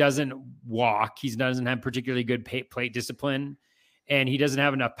challenges is he doesn't walk. He doesn't have particularly good plate discipline, and he doesn't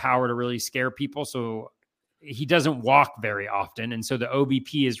have enough power to really scare people. So he doesn't walk very often. And so the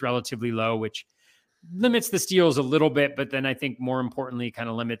OBP is relatively low, which limits the steals a little bit, but then I think more importantly, kind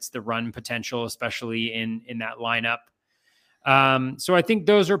of limits the run potential, especially in that lineup. So I think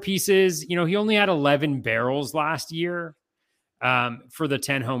those are pieces. He only had 11 barrels last year for the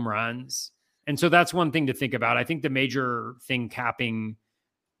 10 home runs. And so that's one thing to think about. I think the major thing capping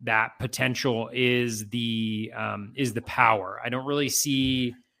that potential is the power. I don't really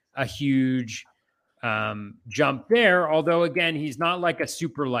see a huge jump there. Although again, he's not like a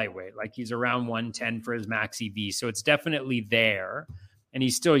super lightweight, like he's around 110 for his max EV. So it's definitely there, and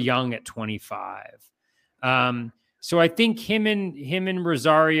he's still young at 25. So I think him and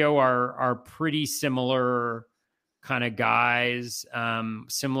Rosario are pretty similar kind of guys,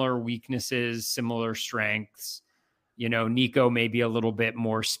 similar weaknesses, similar strengths. Nico maybe a little bit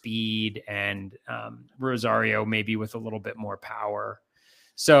more speed, and Rosario maybe with a little bit more power.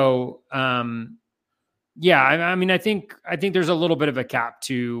 So yeah, I mean, I think there's a little bit of a cap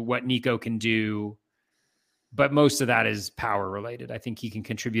to what Nico can do, but most of that is power related. I think he can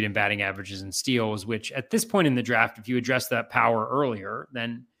contribute in batting averages and steals, which at this point in the draft, if you address that power earlier,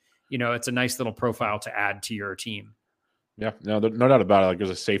 then, it's a nice little profile to add to your team. Yeah, no doubt about it. Like there's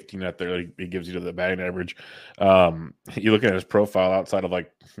a safety net there that he gives you to the batting average. You look at his profile outside of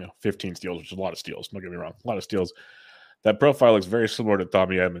 15 steals, which is a lot of steals. Don't get me wrong, a lot of steals. That profile looks very similar to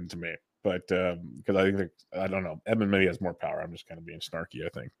Tommy Edman to me. But because I think I don't know, Edman maybe has more power. I'm just kind of being snarky, I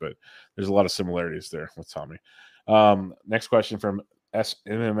think. But there's a lot of similarities there with Tommy. Next question from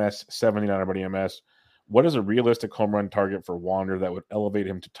MMS79, everybody MS. What is a realistic home run target for Wander that would elevate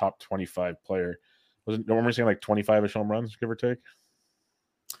him to top 25 player? Don't remember saying like 25-ish home runs, give or take?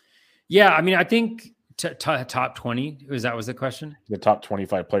 Yeah, I mean, I think top 20. Was the question? The top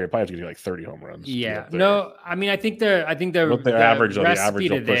 25 player probably has to get like 30 home runs. Yeah, no, I mean, I think the average will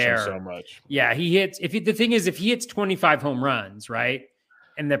push him so much. Yeah, he hits. The thing is, if he hits 25 home runs, right,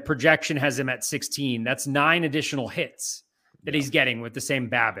 and the projection has him at 16, that's 9 additional hits that he's getting with the same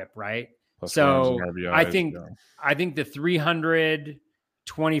BABIP, right? Plus so RBIs, I think the 300,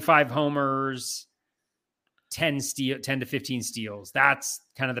 25 homers, 10 to 15 steals, that's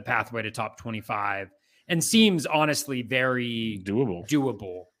kind of the pathway to top 25. And seems honestly very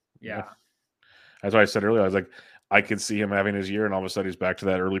doable. Yeah. That's why I said earlier, I was like, I could see him having his year, and all of a sudden he's back to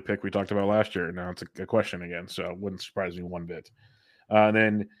that early pick we talked about last year. Now it's a question again, so it wouldn't surprise me one bit. And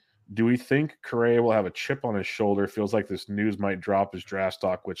then, do we think Correa will have a chip on his shoulder? Feels like this news might drop his draft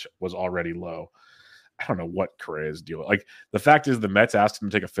stock, which was already low. I don't know what Correa's deal. Like the fact is, the Mets asked him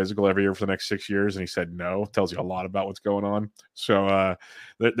to take a physical every year for the next 6 years, and he said no. Tells you a lot about what's going on. So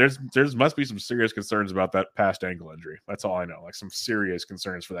there's must be some serious concerns about that past ankle injury. That's all I know. Like some serious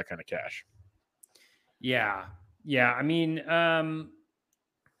concerns for that kind of cash. Yeah. I mean, the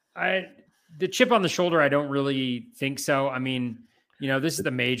chip on the shoulder, I don't really think so. I mean, this is the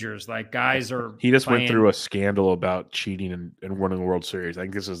majors. Like guys are. He just went through a scandal about cheating and winning the World Series. I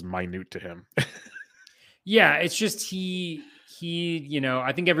think this is minute to him. Yeah, it's just he,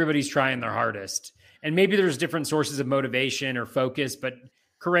 I think everybody's trying their hardest. And maybe there's different sources of motivation or focus, but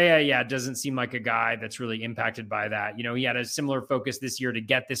Correa, doesn't seem like a guy that's really impacted by that. He had a similar focus this year to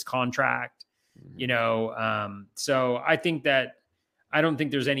get this contract, so I think that I don't think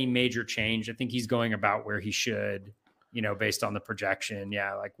there's any major change. I think he's going about where he should, based on the projection.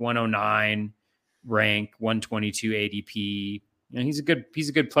 Yeah, like 109 rank, 122 ADP. He's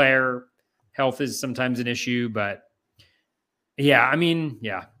a good player. Health is sometimes an issue, but yeah, I mean,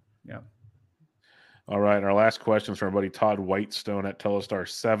 yeah. All right. Our last question is from our buddy Todd Whitestone at Telestar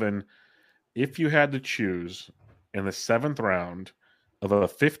 7. If you had to choose in the 7th round of a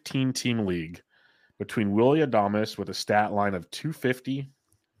 15-team league between Willy Adames with a stat line of 250,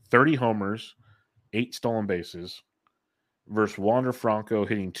 30 homers, 8 stolen bases, versus Wander Franco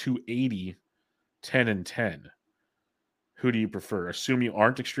hitting 280, 10 and 10, who do you prefer? Assume you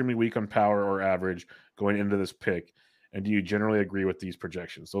aren't extremely weak on power or average going into this pick. And do you generally agree with these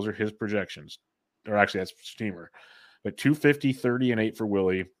projections? Those are his projections. Or actually, that's Steamer. But 250, 30, and 8 for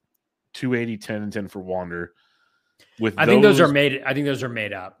Willie. 280, 10, and 10 for Wander. I think those are made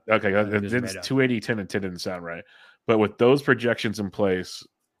up. Okay, 280, 10, and 10 didn't sound right. But with those projections in place,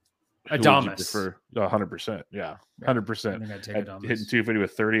 Adames for 100%. Yeah, 100%. I think I'd take Adames. Hitting 250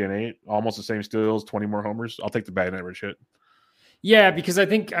 with 30 and 8, almost the same steals, 20 more homers. I'll take the batting average hit. Yeah, because I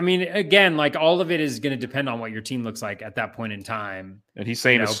think, again, like all of it is going to depend on what your team looks like at that point in time. And he's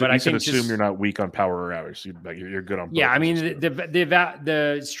saying, assume you're not weak on power or average. You're good on both. Yeah,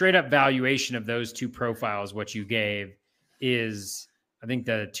 the straight up valuation of those two profiles, what you gave, is I think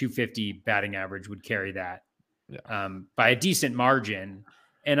the 250 batting average would carry that by a decent margin.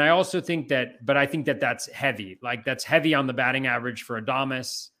 And I also think I think that's heavy. Like that's heavy on the batting average for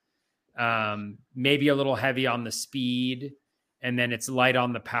Adames, maybe a little heavy on the speed. And then it's light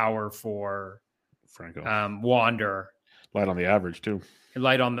on the power for Franco. Wander. Light on the average too. A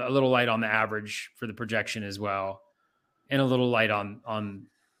little light on the average for the projection as well, and a little light on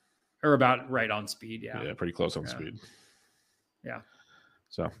or about right on speed. Yeah, pretty close on speed. Yeah.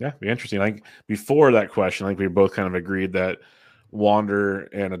 So be interesting. Like before that question, I think we both kind of agreed that Wander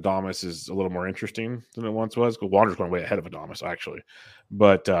and Adames is a little more interesting than it once was. But Wander's going way ahead of Adames actually,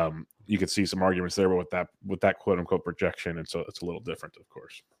 but you could see some arguments there with that quote unquote projection, and so it's a little different, of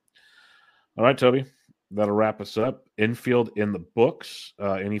course. All right, Toby, that'll wrap us up. Infield in the books.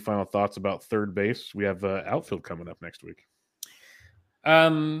 Any final thoughts about third base? We have outfield coming up next week.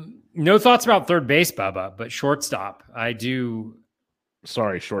 No thoughts about third base, Bubba, but shortstop. I do.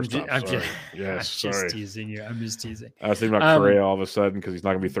 Sorry, shortstop. I'm sorry. Teasing you. I'm just teasing. I was thinking about Correa all of a sudden because he's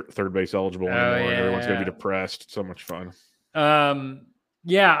not going to be third base eligible anymore. And everyone's going to be depressed. So much fun.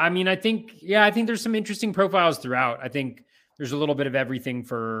 I think there's some interesting profiles throughout. I think there's a little bit of everything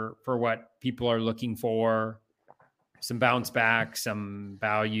for what people are looking for. Some bounce back, some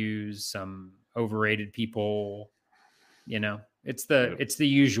values, some overrated people. It's the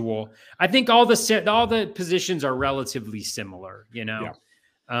usual. I think all the positions are relatively similar.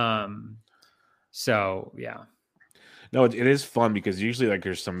 So yeah. No, it is fun because usually like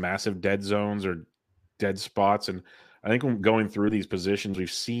there's some massive dead zones or dead spots, and I think when going through these positions,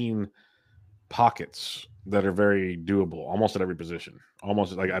 we've seen pockets that are very doable almost at every position.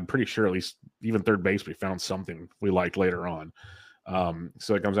 Almost like I'm pretty sure at least even third base, we found something we liked later on.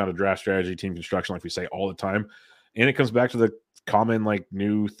 So it comes down to draft strategy, team construction, like we say all the time. And it comes back to the common like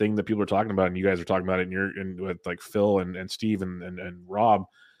new thing that people are talking about, and you guys are talking about it with like Phil and Steve and Rob.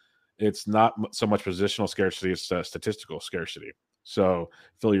 It's not so much positional scarcity, it's statistical scarcity. So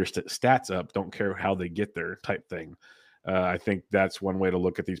fill your stats up, don't care how they get there type thing. I think that's one way to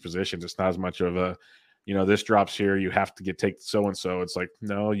look at these positions. It's not as much of a, this drops here, you have to take so-and-so. It's like,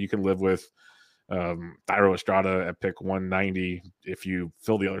 no, you can live with Thairo Estrada at pick 190 if you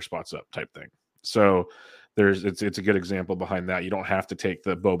fill the other spots up type thing. So it's a good example behind that. You don't have to take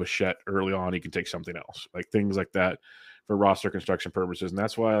the Bo Bichette early on. You can take something else, like things like that for roster construction purposes. And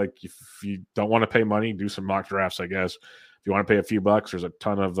that's why, like, if you don't want to pay money, do some mock drafts, I guess. If you want to pay a few bucks, there's a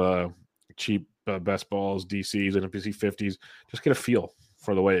ton of cheap best balls, DCs, NFBC 50s. Just get a feel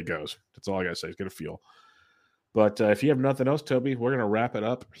for the way it goes. That's all I got to say is get a feel. But if you have nothing else, Toby, we're going to wrap it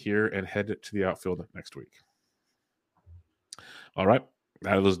up here and head to the outfield next week. All right.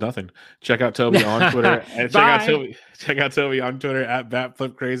 That was nothing. Check out Toby on Twitter. And check out Toby on Twitter at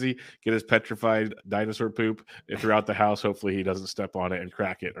BatFlipCrazy. Get his petrified dinosaur poop throughout the house. Hopefully he doesn't step on it and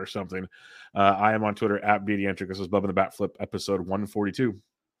crack it or something. I am on Twitter at BDentric. This was Bubba the Bat Flip, episode 142.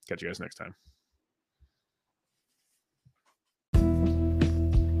 Catch you guys next time.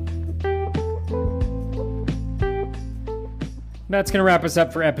 That's going to wrap us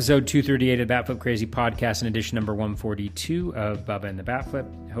up for episode 238 of the Batflip Crazy podcast and edition number 142 of Bubba and the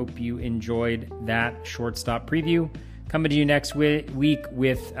Batflip. Hope you enjoyed that shortstop preview. Coming to you next week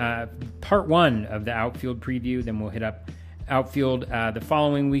with part one of the outfield preview. Then we'll hit up outfield the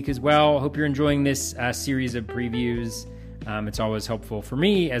following week as well. Hope you're enjoying this series of previews. It's always helpful for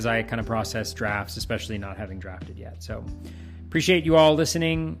me as I kind of process drafts, especially not having drafted yet. So appreciate you all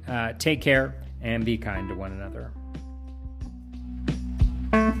listening. Take care and be kind to one another.